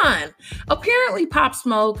going on? Apparently, Pop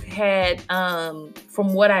Smoke had,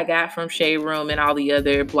 from what I got from Shade Room and all the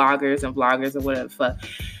other bloggers and vloggers or whatever the fuck,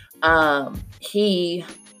 he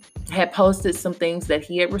had posted some things that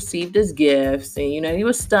he had received as gifts. And, he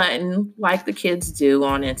was stunting like the kids do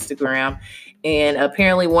on Instagram. And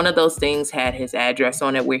apparently one of those things had his address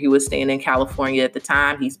on it where he was staying in California at the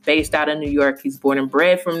time. He's based out of New York. He's born and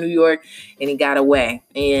bred from New York, and he got away.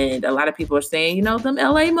 And a lot of people are saying, them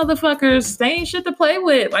LA motherfuckers, they ain't shit to play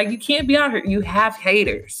with. Like, you can't be out here. You have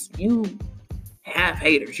haters. You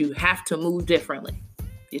have to move differently.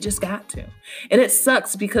 You just got to. And it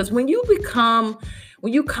sucks because when you come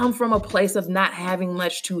from a place of not having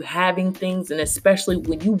much to having things, and especially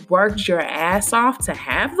when you worked your ass off to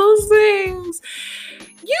have those things,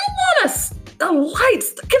 you want a light.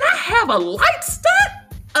 Can I have a light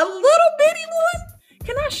stunt? A little bitty one?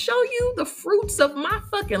 Can I show you the fruits of my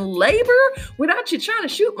fucking labor without you trying to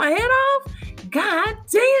shoot my head off? God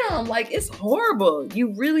damn, like, it's horrible.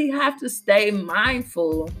 You really have to stay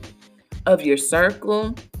mindful of your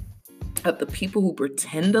circle, of the people who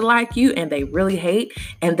pretend to like you and they really hate,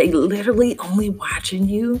 and they literally only watching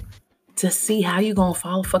you to see how you gonna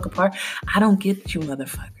fall the fuck apart. I don't get you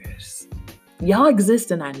motherfuckers. Y'all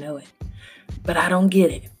exist and I know it, but I don't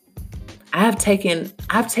get it. I've taken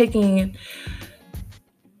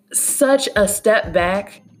such a step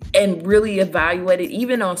back and really evaluated,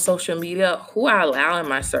 even on social media, who I allow in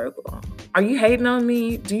my circle. Are you hating on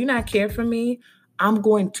me? Do you not care for me? I'm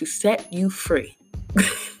going to set you free.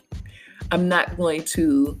 I'm not going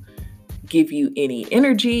to give you any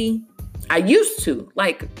energy. I used to,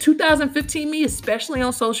 like 2015 me, especially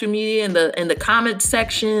on social media and the comment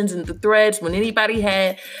sections and the threads, when anybody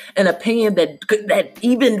had an opinion that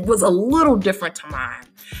even was a little different to mine,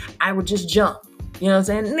 I would just jump. You know what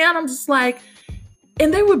I'm saying? Now I'm just like,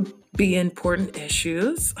 and there would be important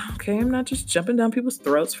issues. Okay, I'm not just jumping down people's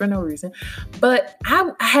throats for no reason, but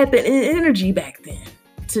I had the energy back then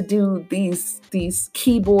to do these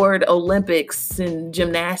keyboard Olympics and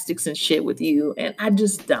gymnastics and shit with you. And I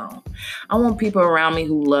just don't. I want people around me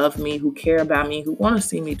who love me, who care about me, who want to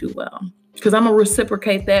see me do well. Because I'm going to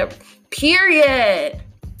reciprocate that, period.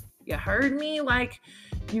 You heard me? Like,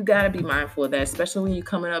 you got to be mindful of that, especially when you're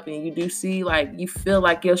coming up and you do see, like, you feel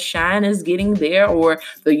like your shine is getting there, or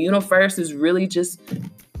the universe is really just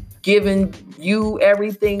giving you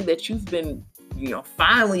everything that you've been,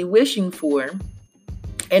 finally wishing for.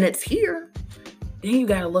 And it's here, then you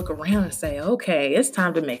got to look around and say, okay, it's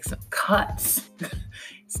time to make some cuts.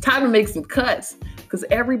 It's time to make some cuts, because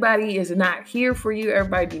everybody is not here for you.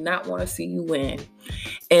 Everybody do not want to see you win.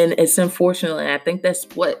 And it's unfortunate. And I think that's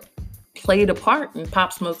what played a part in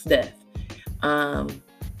Pop Smoke's death. I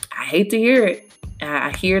hate to hear it.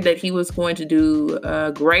 I hear that he was going to do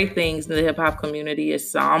great things in the hip hop community.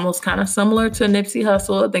 It's almost kind of similar to Nipsey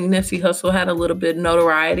Hussle. I think Nipsey Hussle had a little bit of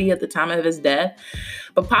notoriety at the time of his death.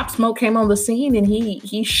 But Pop Smoke came on the scene and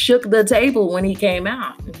he shook the table when he came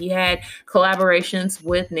out. He had collaborations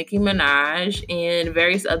with Nicki Minaj and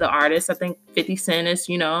various other artists. I think 50 Cent is,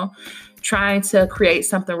 trying to create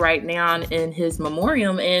something right now in his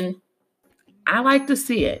memoriam. And I like to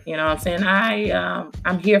see it. You know what I'm saying?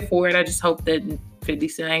 I'm here for it. I just hope that 50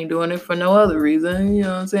 Cent ain't doing it for no other reason. You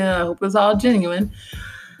know what I'm saying? I hope it's all genuine.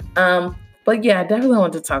 But yeah, I definitely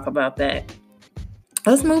want to talk about that.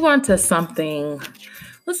 Let's move on to something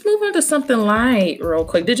light real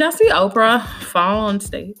quick. Did y'all see Oprah fall on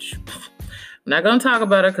stage? I'm not going to talk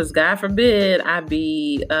about her because God forbid I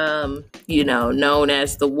be, known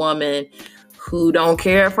as the woman who don't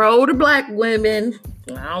care for older Black women.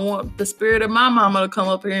 I don't want the spirit of my mama to come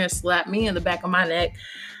up here and slap me in the back of my neck.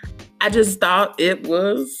 I just thought it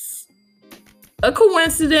was a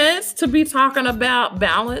coincidence to be talking about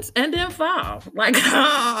balance and then fall. Like,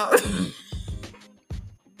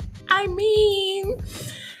 I mean,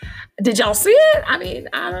 did y'all see it? I mean,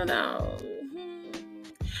 I don't know.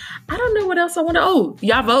 I don't know what else I want to. Oh,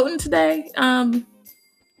 y'all voting today?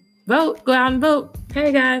 Vote. Go out and vote.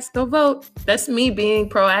 Hey, guys, go vote. That's me being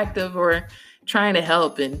proactive or trying to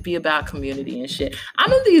help and be about community and shit. I'm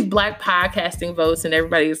in these Black podcasting votes and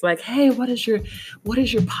everybody's like, hey, what is your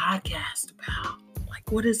podcast about? Like,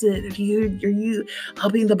 what is it? Are you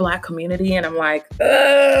helping the Black community? And I'm like,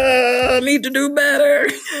 I need to do better.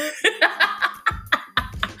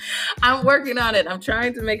 I'm working on it. I'm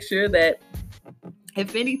trying to make sure that,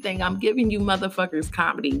 if anything, I'm giving you motherfuckers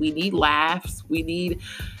comedy. We need laughs. We need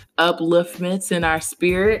upliftments in our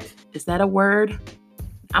spirit. Is that a word?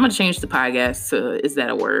 I'm going to change the podcast to, is that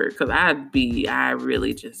a word? Because I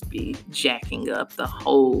really just be jacking up the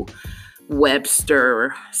whole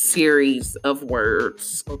Webster series of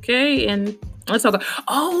words. Okay? And let's talk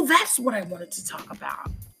about, that's what I wanted to talk about.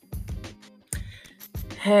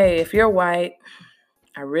 Hey, if you're white,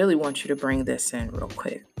 I really want you to bring this in real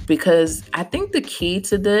quick, because I think the key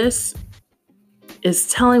to this is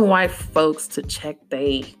telling white folks to check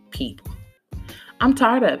they people. I'm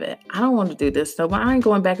tired of it. I don't want to do this, though, but I ain't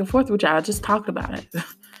going back and forth with y'all. I just talked about it. I'm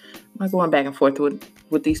not going back and forth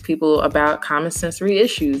with these people about common sensory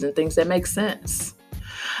issues and things that make sense.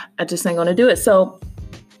 I just ain't going to do it. So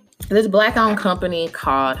this Black-owned company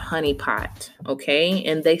called Honey Pot, okay?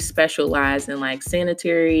 And they specialize in like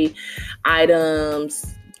sanitary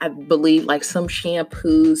items, I believe like some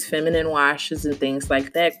shampoos, feminine washes, and things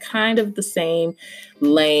like that. Kind of the same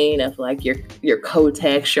lane of like your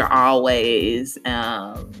Kotex, your Always,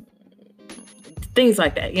 things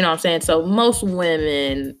like that. You know what I'm saying? So most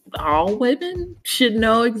women, all women, should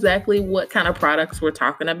know exactly what kind of products we're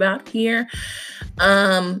talking about here.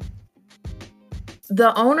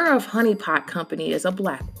 The owner of Honey Pot Company is a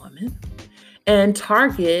Black woman. And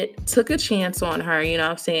Target took a chance on her, you know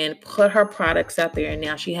what I'm saying, put her products out there, and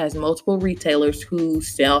now she has multiple retailers who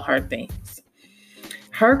sell her things.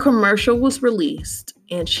 Her commercial was released,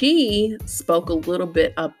 and she spoke a little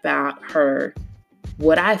bit about her,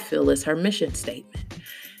 what I feel is her mission statement.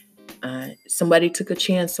 Somebody took a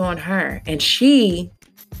chance on her, and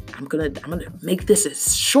I'm gonna make this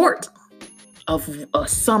as short of a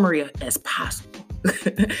summary as possible.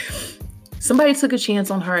 Somebody took a chance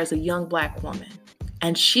on her as a young Black woman,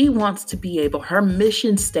 and she wants to be able, her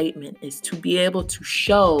mission statement is to be able to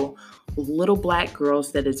show little Black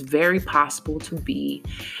girls that it's very possible to be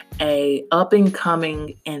a up and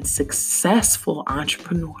coming and successful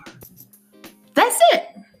entrepreneur. That's it.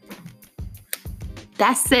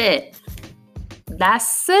 That's it.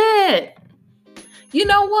 That's it. You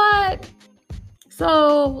know what?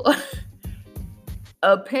 So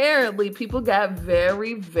apparently people got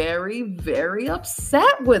very, very, very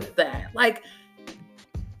upset with that. Like,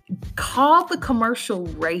 called the commercial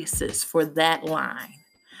racist for that line.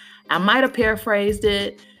 I might have paraphrased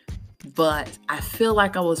it, but I feel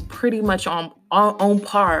like I was pretty much on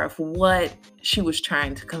par of what she was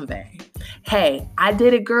trying to convey. Hey, I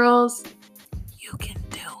did it, girls. You can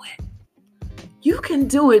do it. You can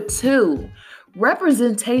do it too.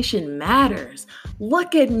 Representation matters.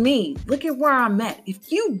 Look at me. Look at where I'm at.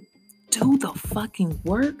 If you do the fucking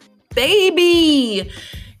work, baby,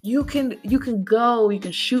 you can go, you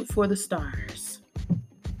can shoot for the stars.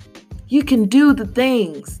 You can do the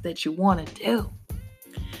things that you want to do.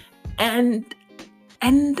 And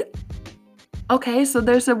okay, so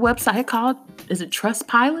there's a website called, is it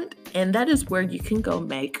Trustpilot? And that is where you can go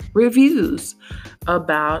make reviews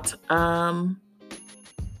about,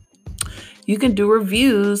 you can do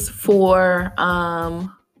reviews for, I'm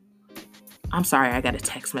sorry, I got a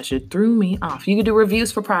text message, threw me off. You can do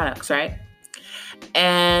reviews for products, right?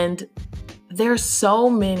 And there's so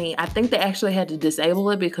many, I think they actually had to disable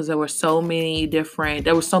it because there were so many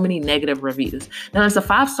negative reviews. Now it's a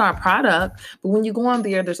 5-star product, but when you go on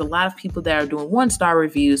there's a lot of people that are doing 1-star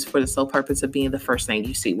reviews for the sole purpose of being the first thing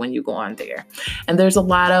you see when you go on there. And there's a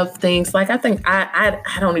lot of things like, I think I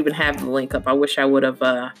don't even have the link up. I wish I would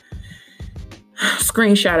have,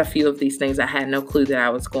 screenshot a few of these things. I had no clue that I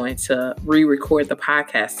was going to re-record the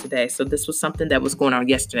podcast today. So this was something that was going on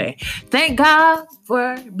yesterday. Thank God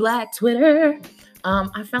for Black Twitter.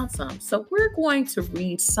 I found some. So we're going to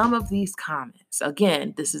read some of these comments.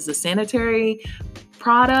 Again, this is a sanitary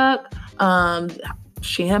product.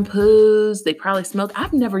 Shampoos. They probably smelled.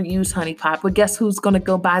 I've never used Honey Pot, but guess who's going to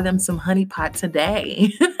go buy them some Honey Pot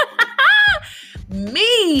today?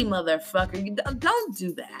 Me, motherfucker. Don't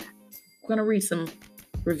do that. I'm going to read some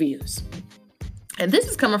reviews. And this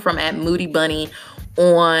is coming from @MoodyBunny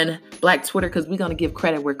on Black Twitter because we're going to give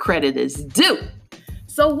credit where credit is due.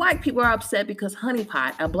 So white people are upset because Honey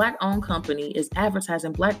Pot, a Black-owned company, is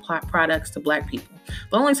advertising Black products to Black people.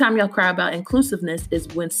 The only time y'all cry about inclusiveness is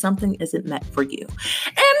when something isn't meant for you.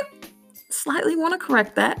 And slightly want to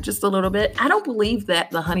correct that just a little bit. I don't believe that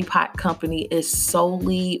the Honey Pot Company is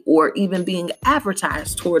solely or even being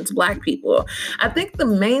advertised towards Black people. I think the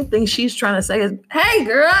main thing she's trying to say is, hey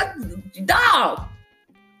girl, dog,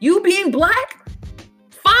 you being Black,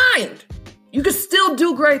 fine. You can still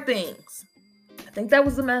do great things. I think that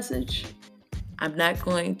was the message. I'm not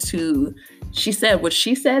going to, she said what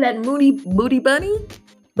she said at Moody Bunny,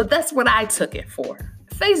 but that's what I took it for.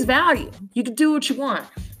 Face value. You can do what you want.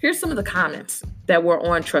 Here's some of the comments that were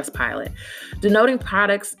on Trustpilot. Denoting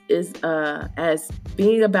products is as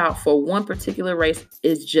being about for one particular race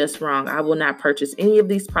is just wrong. I will not purchase any of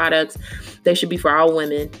these products. They should be for all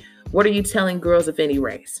women. What are you telling girls of any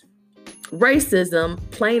race? Racism,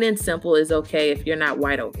 plain and simple, is okay if you're not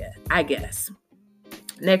white, I guess.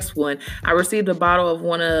 Next one. I received a bottle of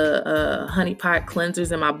one of Honey Pot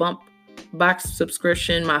cleansers in my bump box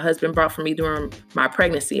subscription my husband bought for me during my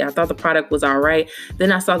pregnancy. I thought the product was all right. Then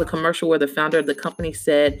I saw the commercial where the founder of the company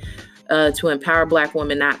said to empower Black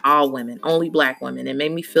women, not all women, only Black women. It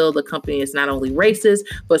made me feel the company is not only racist,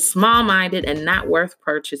 but small-minded and not worth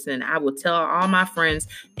purchasing. I will tell all my friends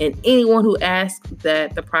and anyone who asks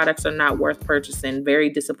that the products are not worth purchasing. Very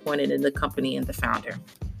disappointed in the company and the founder.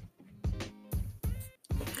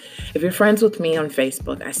 If you're friends with me on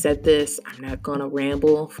Facebook, I said this, I'm not going to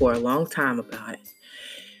ramble for a long time about it.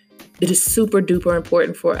 It is super duper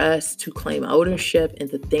important for us to claim ownership in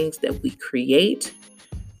the things that we create,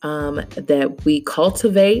 that we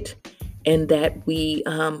cultivate, and that we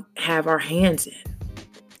have our hands in.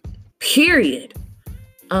 Period.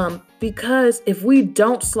 Because if we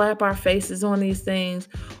don't slap our faces on these things,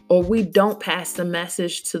 or we don't pass the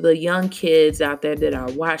message to the young kids out there that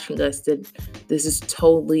are watching us that this is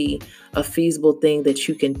totally a feasible thing that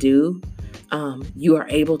you can do, you are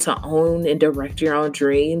able to own and direct your own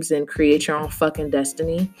dreams and create your own fucking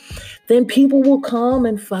destiny, then people will come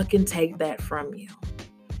and fucking take that from you.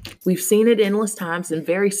 We've seen it endless times in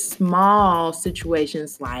very small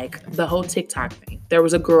situations like the whole TikTok thing. There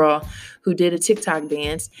was a girl who did a TikTok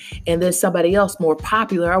dance, and then somebody else more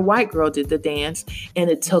popular, a white girl, did the dance,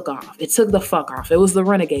 and it took off. It took the fuck off. It was the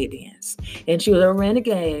renegade dance. And she was a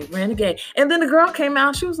renegade. And then the girl came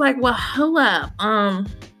out. She was like, well, hold up.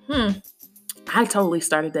 I totally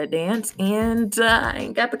started that dance and I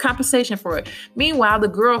ain't got the compensation for it. Meanwhile, the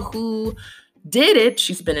girl who did it,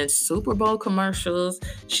 she's been in Super Bowl commercials.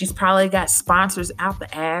 She's probably got sponsors out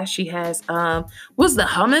the ass. She has, what's the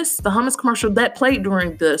hummus commercial that played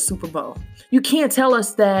during the Super Bowl. You can't tell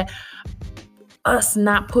us that us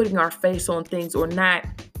not putting our face on things or not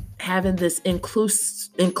having this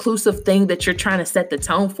inclusive thing that you're trying to set the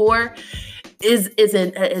tone for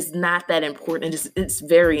is not that important. It's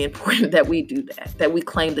very important that we do that we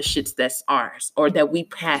claim the shits that's ours, or that we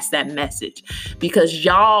pass that message, because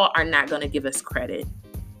y'all are not going to give us credit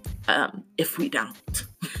if we don't.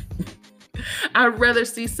 I'd rather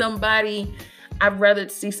see somebody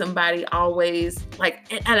always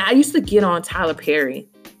like, and I used to get on Tyler Perry.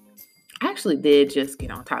 I actually did just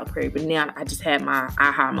get on Tyler Perry, but now I just had my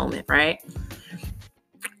aha moment, right?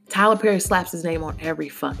 Tyler Perry slaps his name on every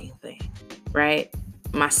fucking thing. Right?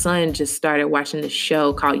 My son just started watching this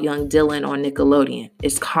show called Young Dylan on Nickelodeon.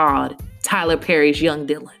 It's called Tyler Perry's Young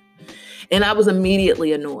Dylan. And I was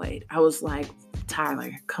immediately annoyed. I was like,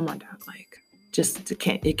 Tyler, come on, dog. Like,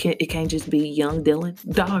 it can't just be Young Dylan,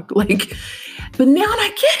 dog. Like, but now I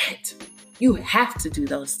get it. You have to do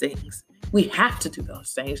those things. We have to do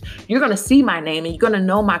those things. You're going to see my name and you're going to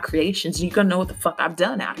know my creations. You're going to know what the fuck I've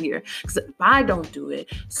done out here. Because if I don't do it,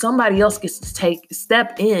 somebody else gets to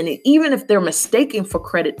step in. And even if they're mistaken for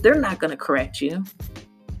credit, they're not going to correct you.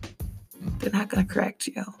 They're not going to correct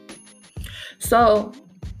you. So,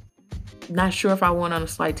 not sure if I went on a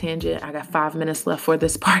slight tangent. I got 5 minutes left for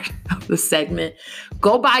this part of the segment.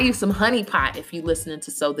 Go buy you some honey pot if you're listening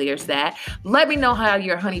to So There's That. Let me know how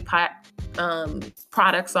your honey pot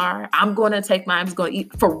products are. I'm going to take mine. I'm going to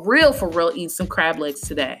eat for real, eat some crab legs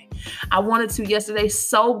today. I wanted to yesterday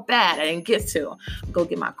so bad. I didn't get to. Go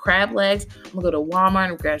get my crab legs. I'm going to go to Walmart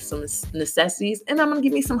and grab some necessities, and I'm going to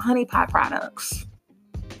get me some honey pot products.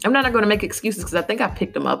 I'm not going to make excuses because I think I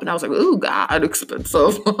picked them up and I was like, ooh, God,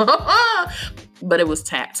 expensive. But it was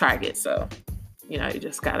Target. So, you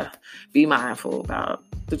just got to be mindful about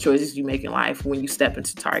the choices you make in life when you step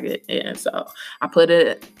into Target. And so I put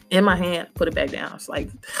it in my hand, put it back down. It's like,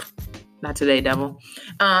 not today, devil.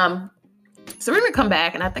 So we're going to come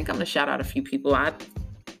back, and I think I'm going to shout out a few people. I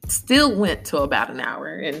still went to about an hour,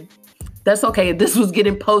 and that's okay. This was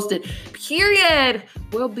getting posted, period.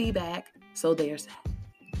 We'll be back. So there's that.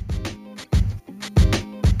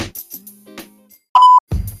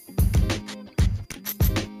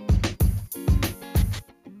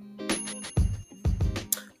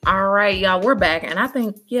 All right, y'all, we're back. And I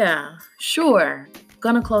think,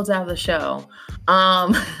 gonna close out the show.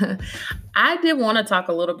 I did want to talk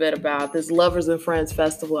a little bit about this Lovers and Friends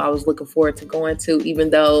Festival I was looking forward to going to, even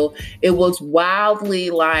though it was wildly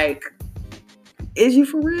like, is you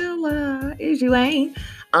for real? Is you ain't?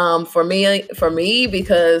 For me,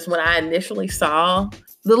 because when I initially saw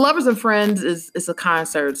the Lovers and Friends is a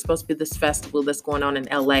concert. It's supposed to be this festival that's going on in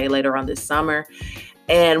LA later on this summer.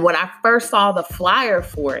 And when I first saw the flyer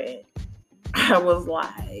for it, I was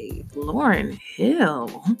like, Lauryn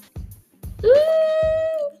Hill.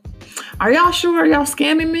 Are y'all sure? Are y'all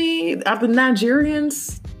scamming me? Are the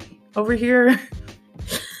Nigerians over here?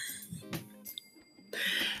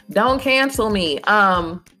 Don't cancel me.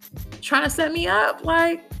 Trying to set me up,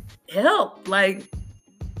 like, help. Like,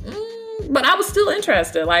 but I was still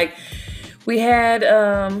interested. Like, we had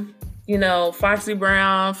Foxy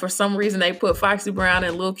Brown, for some reason they put Foxy Brown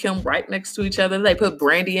and Lil Kim right next to each other. They put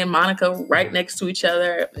Brandy and Monica right next to each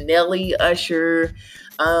other. Nelly, Usher,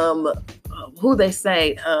 who they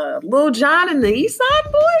say, Lil Jon and the East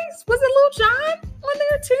Side Boys? Was it Lil Jon on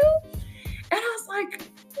there too? And I was like,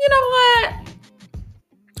 you know what?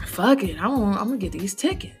 Fuck it, I'm gonna get these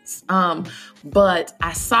tickets. But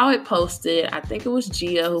I saw it posted. I think it was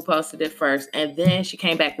Gia who posted it first, and then she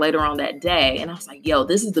came back later on that day, and I was like, yo,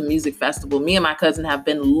 this is the music festival. Me and my cousin have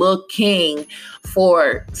been looking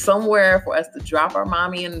for somewhere for us to drop our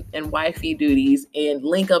mommy and wifey duties and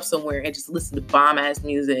link up somewhere and just listen to bomb ass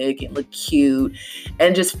music and look cute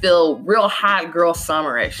and just feel real hot girl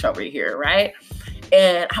summerish over here, right?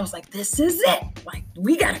 And I was like, this is it. Like,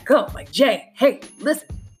 we gotta go. Like, Jay, hey, listen.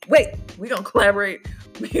 Wait, we're going to collaborate.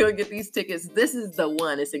 We're going to get these tickets. This is the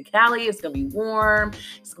one. It's in Cali. It's going to be warm.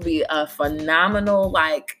 It's going to be a phenomenal,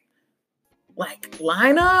 like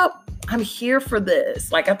lineup. I'm here for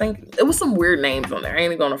this. Like, I think it was some weird names on there. I ain't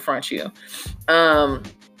even going to front you.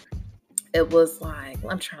 It was like,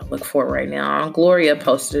 I'm trying to look for it right now. Gloria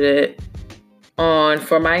posted it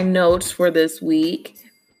for my notes for this week.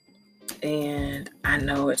 And I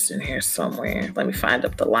know it's in here somewhere. Let me find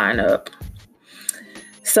up the lineup.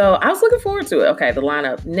 So I was looking forward to it. Okay, the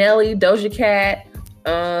lineup. Nelly, Doja Cat,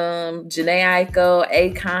 Jhené Aiko,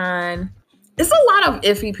 Akon. It's a lot of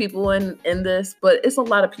iffy people in this, but it's a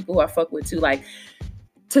lot of people who I fuck with too. Like,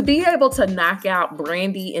 to be able to knock out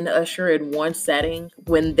Brandy and Usher in one setting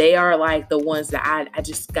when they are like the ones that I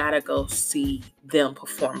just gotta go see them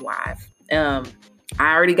perform live.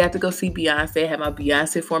 I already got to go see Beyonce, have my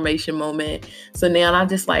Beyonce formation moment. So now I'm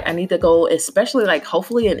just like, I need to go, especially like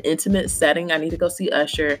hopefully an intimate setting. I need to go see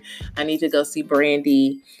Usher. I need to go see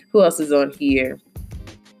Brandy. Who else is on here?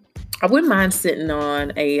 I wouldn't mind sitting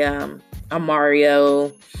on a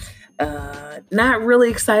Mario. Not really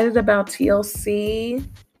excited about TLC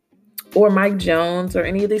or Mike Jones or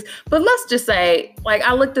any of these. But let's just say, like,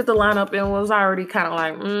 I looked at the lineup and was already kind of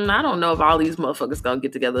like, I don't know if all these motherfuckers gonna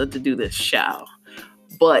get together to do this show.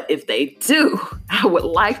 But if they do, I would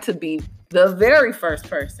like to be the very first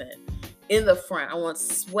person in the front. I want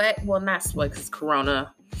Sweat. Well, not Sweat because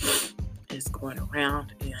Corona is going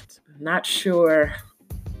around. And I'm not sure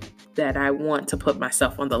that I want to put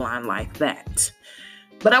myself on the line like that.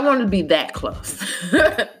 But I want to be that close.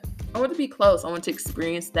 I want to be close. I want to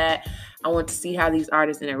experience that. I want to see how these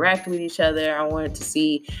artists interact with each other. I want to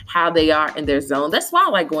see how they are in their zone. That's why I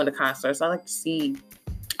like going to concerts. I like to see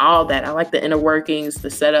all that. I like the inner workings, the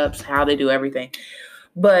setups, how they do everything.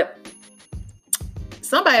 But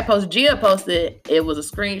Gia posted, it was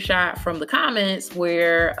a screenshot from the comments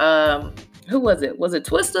where, who was it? Was it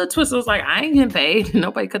Twista? Twista was like, I ain't getting paid.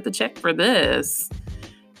 Nobody cut the check for this.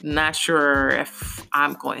 Not sure if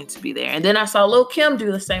I'm going to be there. And then I saw Lil Kim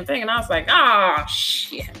do the same thing. And I was like,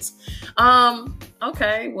 shit.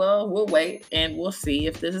 Okay, well, we'll wait and we'll see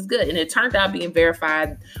if this is good. And it turned out being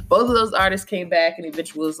verified. Both of those artists came back and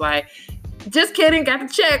eventually was like, just kidding, got the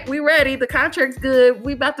check. We ready. The contract's good.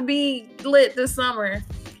 We about to be lit this summer.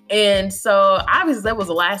 And so obviously that was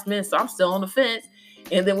the last minute. So I'm still on the fence.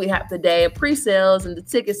 And then we have the day of pre-sales and the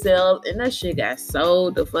ticket sales, and that shit got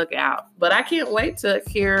sold the fuck out. But I can't wait to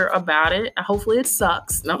hear about it. Hopefully it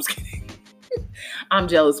sucks. No, I'm just kidding. I'm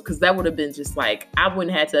jealous because that would have been just like, I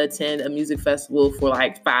wouldn't have to attend a music festival for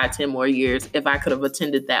like 5-10 more years if I could have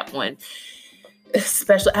attended that one.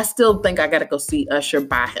 Especially, I still think I got to go see Usher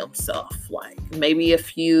by himself. Like maybe a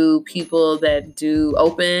few people that do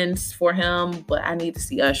opens for him, but I need to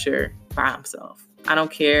see Usher by himself. I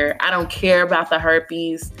don't care. I don't care about the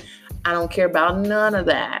herpes. I don't care about none of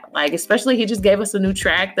that. Like, especially he just gave us a new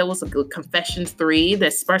track that was a good Confessions 3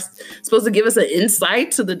 that's supposed to give us an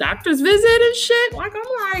insight to the doctor's visit and shit. Like,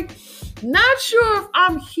 I'm like, not sure if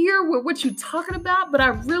I'm here with what you're talking about, but I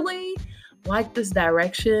really like this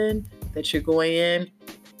direction that you're going in.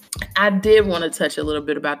 I did want to touch a little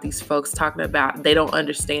bit about these folks talking about they don't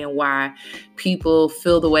understand why people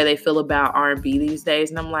feel the way they feel about R&B these days.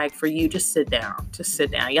 And I'm like, for you, just sit down. Just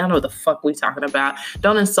sit down. Y'all know what the fuck we talking about.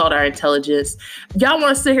 Don't insult our intelligence. Y'all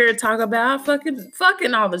want to sit here and talk about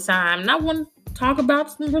fucking all the time. And I want to talk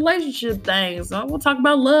about some relationship things. I want to talk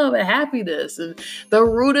about love and happiness and the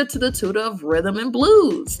rooted to the tutor of rhythm and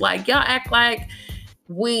blues. Like, y'all act like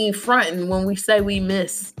we fronting when we say we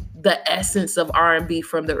miss the essence of R&B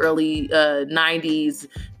from the early 90s,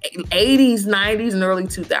 80s, 90s, and early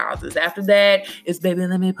 2000s. After that, it's baby,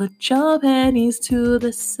 let me put your panties to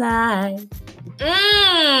the side.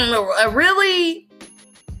 Really?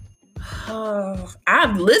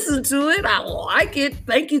 I've listened to it. I like it.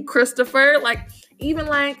 Thank you, Christopher. Like, even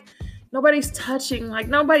like, Nobody's touching, like,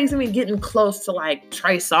 nobody's even getting close to, like,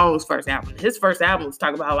 Trey Songz's first album. His first album was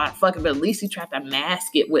talking about a lot of fucking, but at least he tried to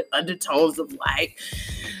mask it with undertones of, like,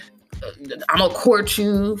 I'm gonna court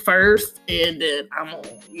you first, and then I'm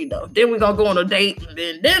gonna, then we're gonna go on a date,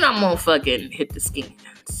 and then I'm gonna fucking hit the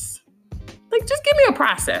skins. Like, just give me a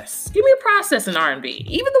process. Give me a process in R&B.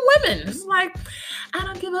 Even the women, it's like, I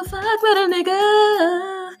don't give a fuck about a nigga.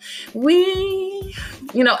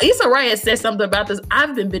 Issa Rae has said something about this.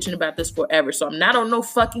 I've been bitching about this forever, so I'm not on no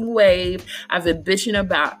fucking wave. I've been bitching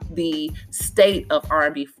about the state of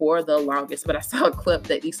R&B for the longest, but I saw a clip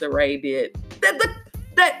that Issa Rae did.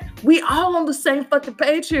 That we all on the same fucking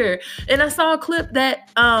page here. And I saw a clip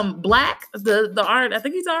that Black, I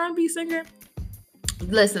think he's an R&B singer.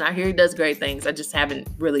 Listen, I hear he does great things. I just haven't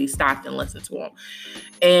really stopped and listened to him.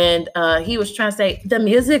 And he was trying to say, the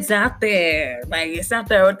music's out there. Like, it's out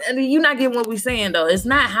there. And you're not getting what we're saying, though. It's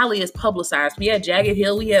not highly as publicized. We had Jagged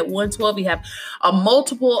Hill. We had 112.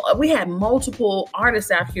 We had multiple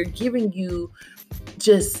artists out here giving you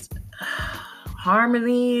just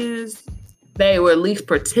harmonies. They were at least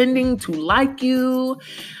pretending to like you,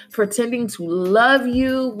 pretending to love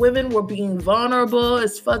you. Women were being vulnerable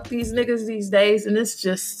as fuck these niggas these days. And it's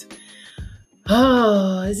just,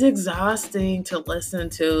 it's exhausting to listen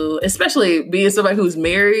to, especially being somebody who's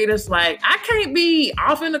married. It's like, I can't be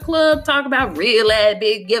off in the club talking about real ass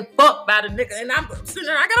big get fucked by the nigga. And I'm sitting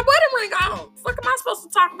there, I got a wedding ring on. What am I supposed to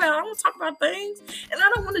talk about? I want to talk about things. And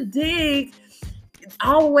I don't want to dig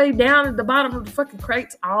all the way down at the bottom of the fucking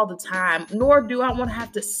crates all the time, nor do I want to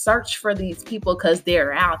have to search for these people because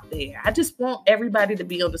they're out there. I just want everybody to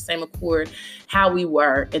be on the same accord how we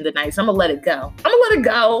were in the 90s. I'm gonna let it go.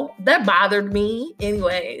 That bothered me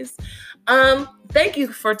anyways. Thank you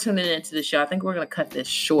for tuning into the show. I think we're gonna cut this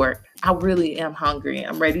short. I really am hungry.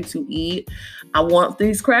 I'm ready to eat. I want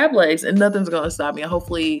these crab legs and nothing's gonna stop me.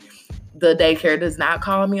 Hopefully the daycare does not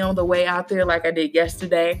call me on the way out there like I did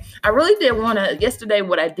yesterday. I really did want to, yesterday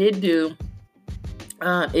what I did do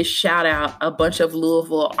is shout out a bunch of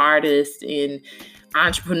Louisville artists and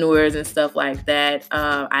entrepreneurs and stuff like that.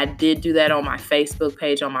 I did do that on my Facebook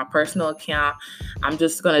page, on my personal account. I'm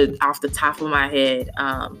just going to, off the top of my head,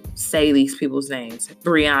 say these people's names.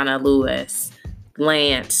 Brianna Lewis,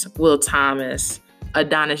 Lance, Will Thomas,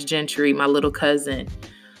 Adonis Gentry, my little cousin,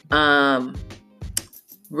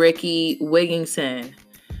 Ricky Wigginson,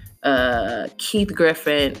 Keith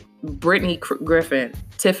Griffin, Brittany Griffin,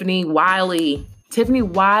 Tiffany Wiley. I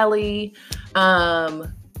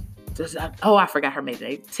forgot her maiden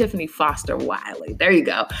name. Tiffany Foster Wiley. There you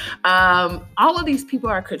go. All of these people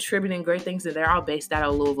are contributing great things, and they're all based out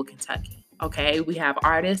of Louisville, Kentucky. Okay, we have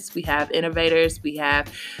artists, we have innovators, we have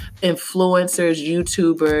influencers,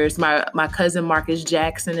 YouTubers. My cousin Marcus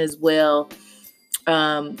Jackson as well.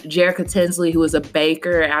 Jerica Tinsley, who is a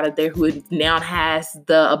baker out of there, who now has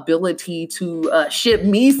the ability to ship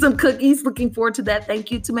me some cookies. Looking forward to that.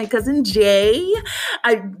 Thank you to my cousin Jay.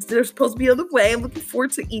 They're supposed to be on the way. I'm looking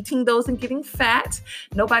forward to eating those and getting fat.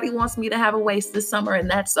 Nobody wants me to have a waist this summer, and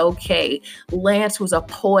that's okay. Lance was a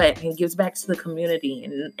poet and gives back to the community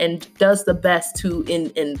and does the best to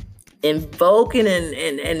invoke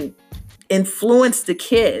and influence the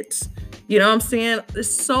kids. You know what I'm saying? There's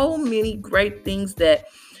so many great things that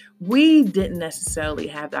we didn't necessarily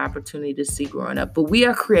have the opportunity to see growing up, but we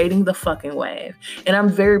are creating the fucking wave. And I'm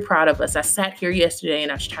very proud of us. I sat here yesterday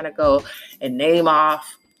and I was trying to go and name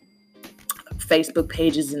off Facebook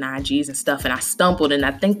pages and IGs and stuff, and I stumbled. And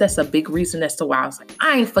I think that's a big reason as to why I was like,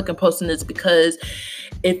 I ain't fucking posting this, because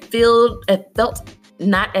it felt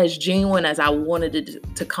not as genuine as I wanted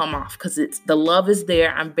it to come off, because the love is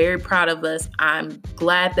there. I'm very proud of us. I'm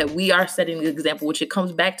glad that we are setting the example, which it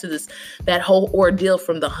comes back to that whole ordeal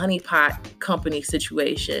from the Honey Pot Company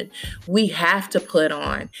situation. We have to put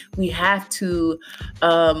on. We have to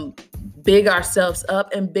big ourselves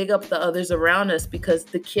up and big up the others around us, because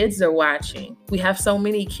the kids are watching. We have so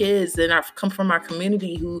many kids that have come from our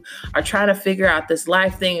community who are trying to figure out this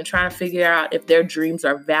life thing and trying to figure out if their dreams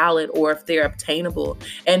are valid or if they're obtainable.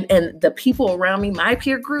 And the people around me, my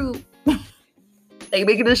peer group, they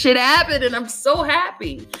making this shit happen, and I'm so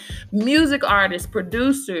happy. Music artists,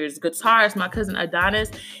 producers, guitarists. My cousin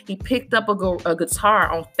Adonis, he picked up a guitar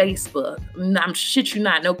on Facebook. I'm shit you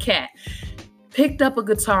not, no cat. Picked up a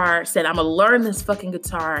guitar, said, I'm going to learn this fucking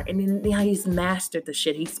guitar. And then now he's mastered the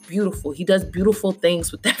shit. He's beautiful. He does beautiful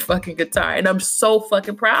things with that fucking guitar. And I'm so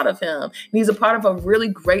fucking proud of him. And he's a part of a really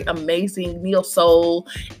great, amazing neo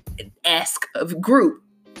soul-esque group.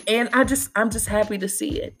 And I'm just happy to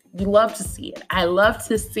see it. You love to see it. I love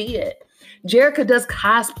to see it. Jerica does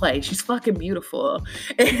cosplay. She's fucking beautiful.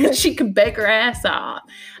 And she can bake her ass off.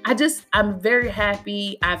 I'm very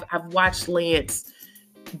happy. I've watched Lance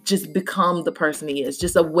just become the person he is,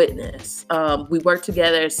 just a witness. We worked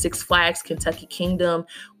together at Six Flags Kentucky Kingdom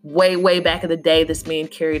way, way back in the day. This man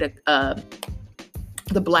carried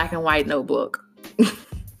the black and white notebook.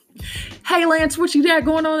 Hey, Lance, what you got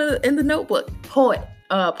going on in the notebook?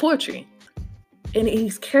 Poetry. And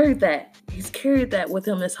he's carried that. He's carried that with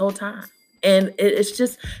him this whole time. And it's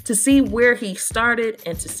just to see where he started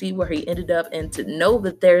and to see where he ended up and to know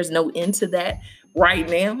that there's no end to that right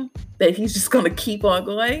now, that he's just going to keep on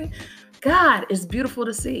going. God, it's beautiful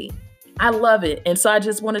to see. I love it. And so I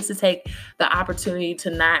just wanted to take the opportunity to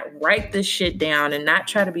not write this shit down and not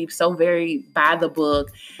try to be so very by the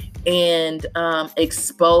book and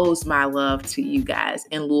expose my love to you guys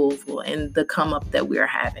in Louisville and the come up that we're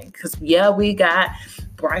having. Because, yeah, we got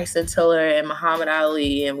Bryson Tiller and Muhammad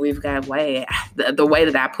Ali, and we've got the way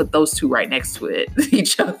that I put those two right next to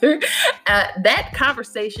each other. That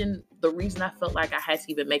conversation, the reason I felt like I had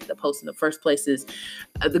to even make the post in the first place is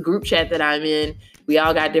the group chat that I'm in. We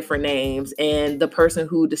all got different names, and the person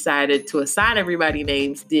who decided to assign everybody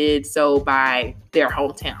names did so by their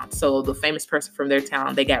hometown. So the famous person from their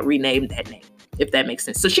town, they got renamed that name, if that makes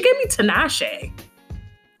sense. So she gave me Tinashe.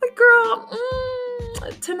 Like, girl,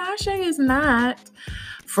 Tinashe is not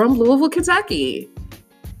from Louisville, Kentucky.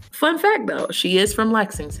 Fun fact, though, she is from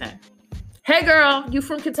Lexington. Hey, girl, you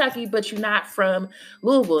from Kentucky, but you're not from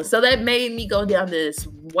Louisville. So that made me go down this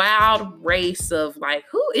wild race of like,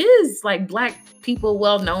 who is like Black people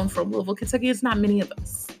well known from Louisville, Kentucky? It's not many of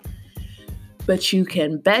us. But you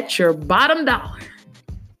can bet your bottom dollar.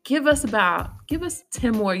 Give us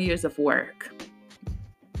 10 more years of work.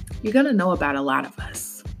 You're going to know about a lot of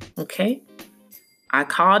us. Okay? I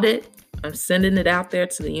called it. I'm sending it out there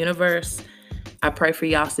to the universe. I pray for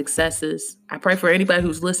y'all successes. I pray for anybody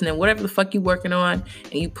who's listening, whatever the fuck you working on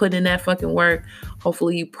and you put in that fucking work.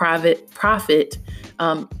 Hopefully you profit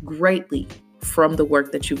greatly from the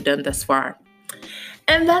work that you've done thus far.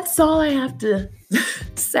 And that's all I have to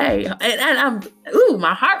say. And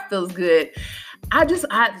my heart feels good.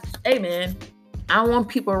 Hey man, I don't want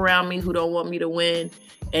people around me who don't want me to win.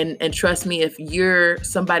 And trust me, if you're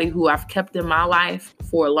somebody who I've kept in my life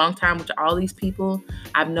for a long time, which all these people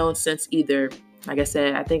I've known since either, like I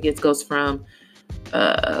said, I think it goes from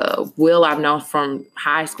Will, I've known from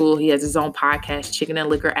high school. He has his own podcast, Chicken and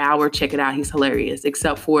Liquor Hour. Check it out. He's hilarious.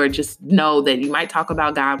 Except for just know that you might talk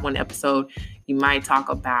about God one episode. You might talk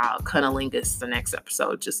about cunnilingus the next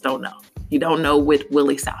episode. Just don't know. You don't know with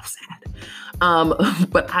Willie Southside.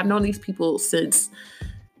 But I've known these people since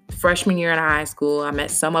freshman year in high school. I met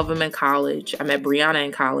some of them in college. I met Brianna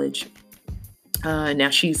in college. Now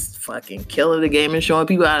she's fucking killing the game and showing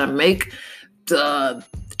people how to make the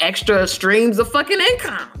extra streams of fucking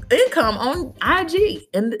income on IG.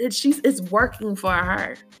 And it's working for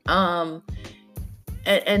her.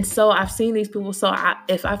 And so I've seen these people. So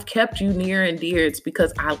if I've kept you near and dear, it's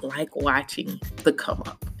because I like watching the come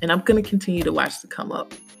up. And I'm going to continue to watch the come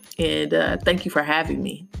up. And thank you for having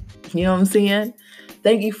me. You know what I'm saying?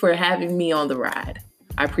 Thank you for having me on the ride.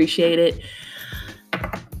 I appreciate it.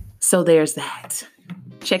 So there's that.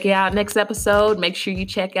 Check it out next episode. Make sure you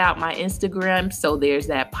check out my Instagram, So There's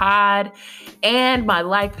That Pod, and my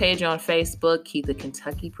like page on Facebook, Keitha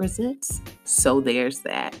Kentucky Presents, So There's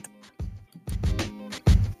That.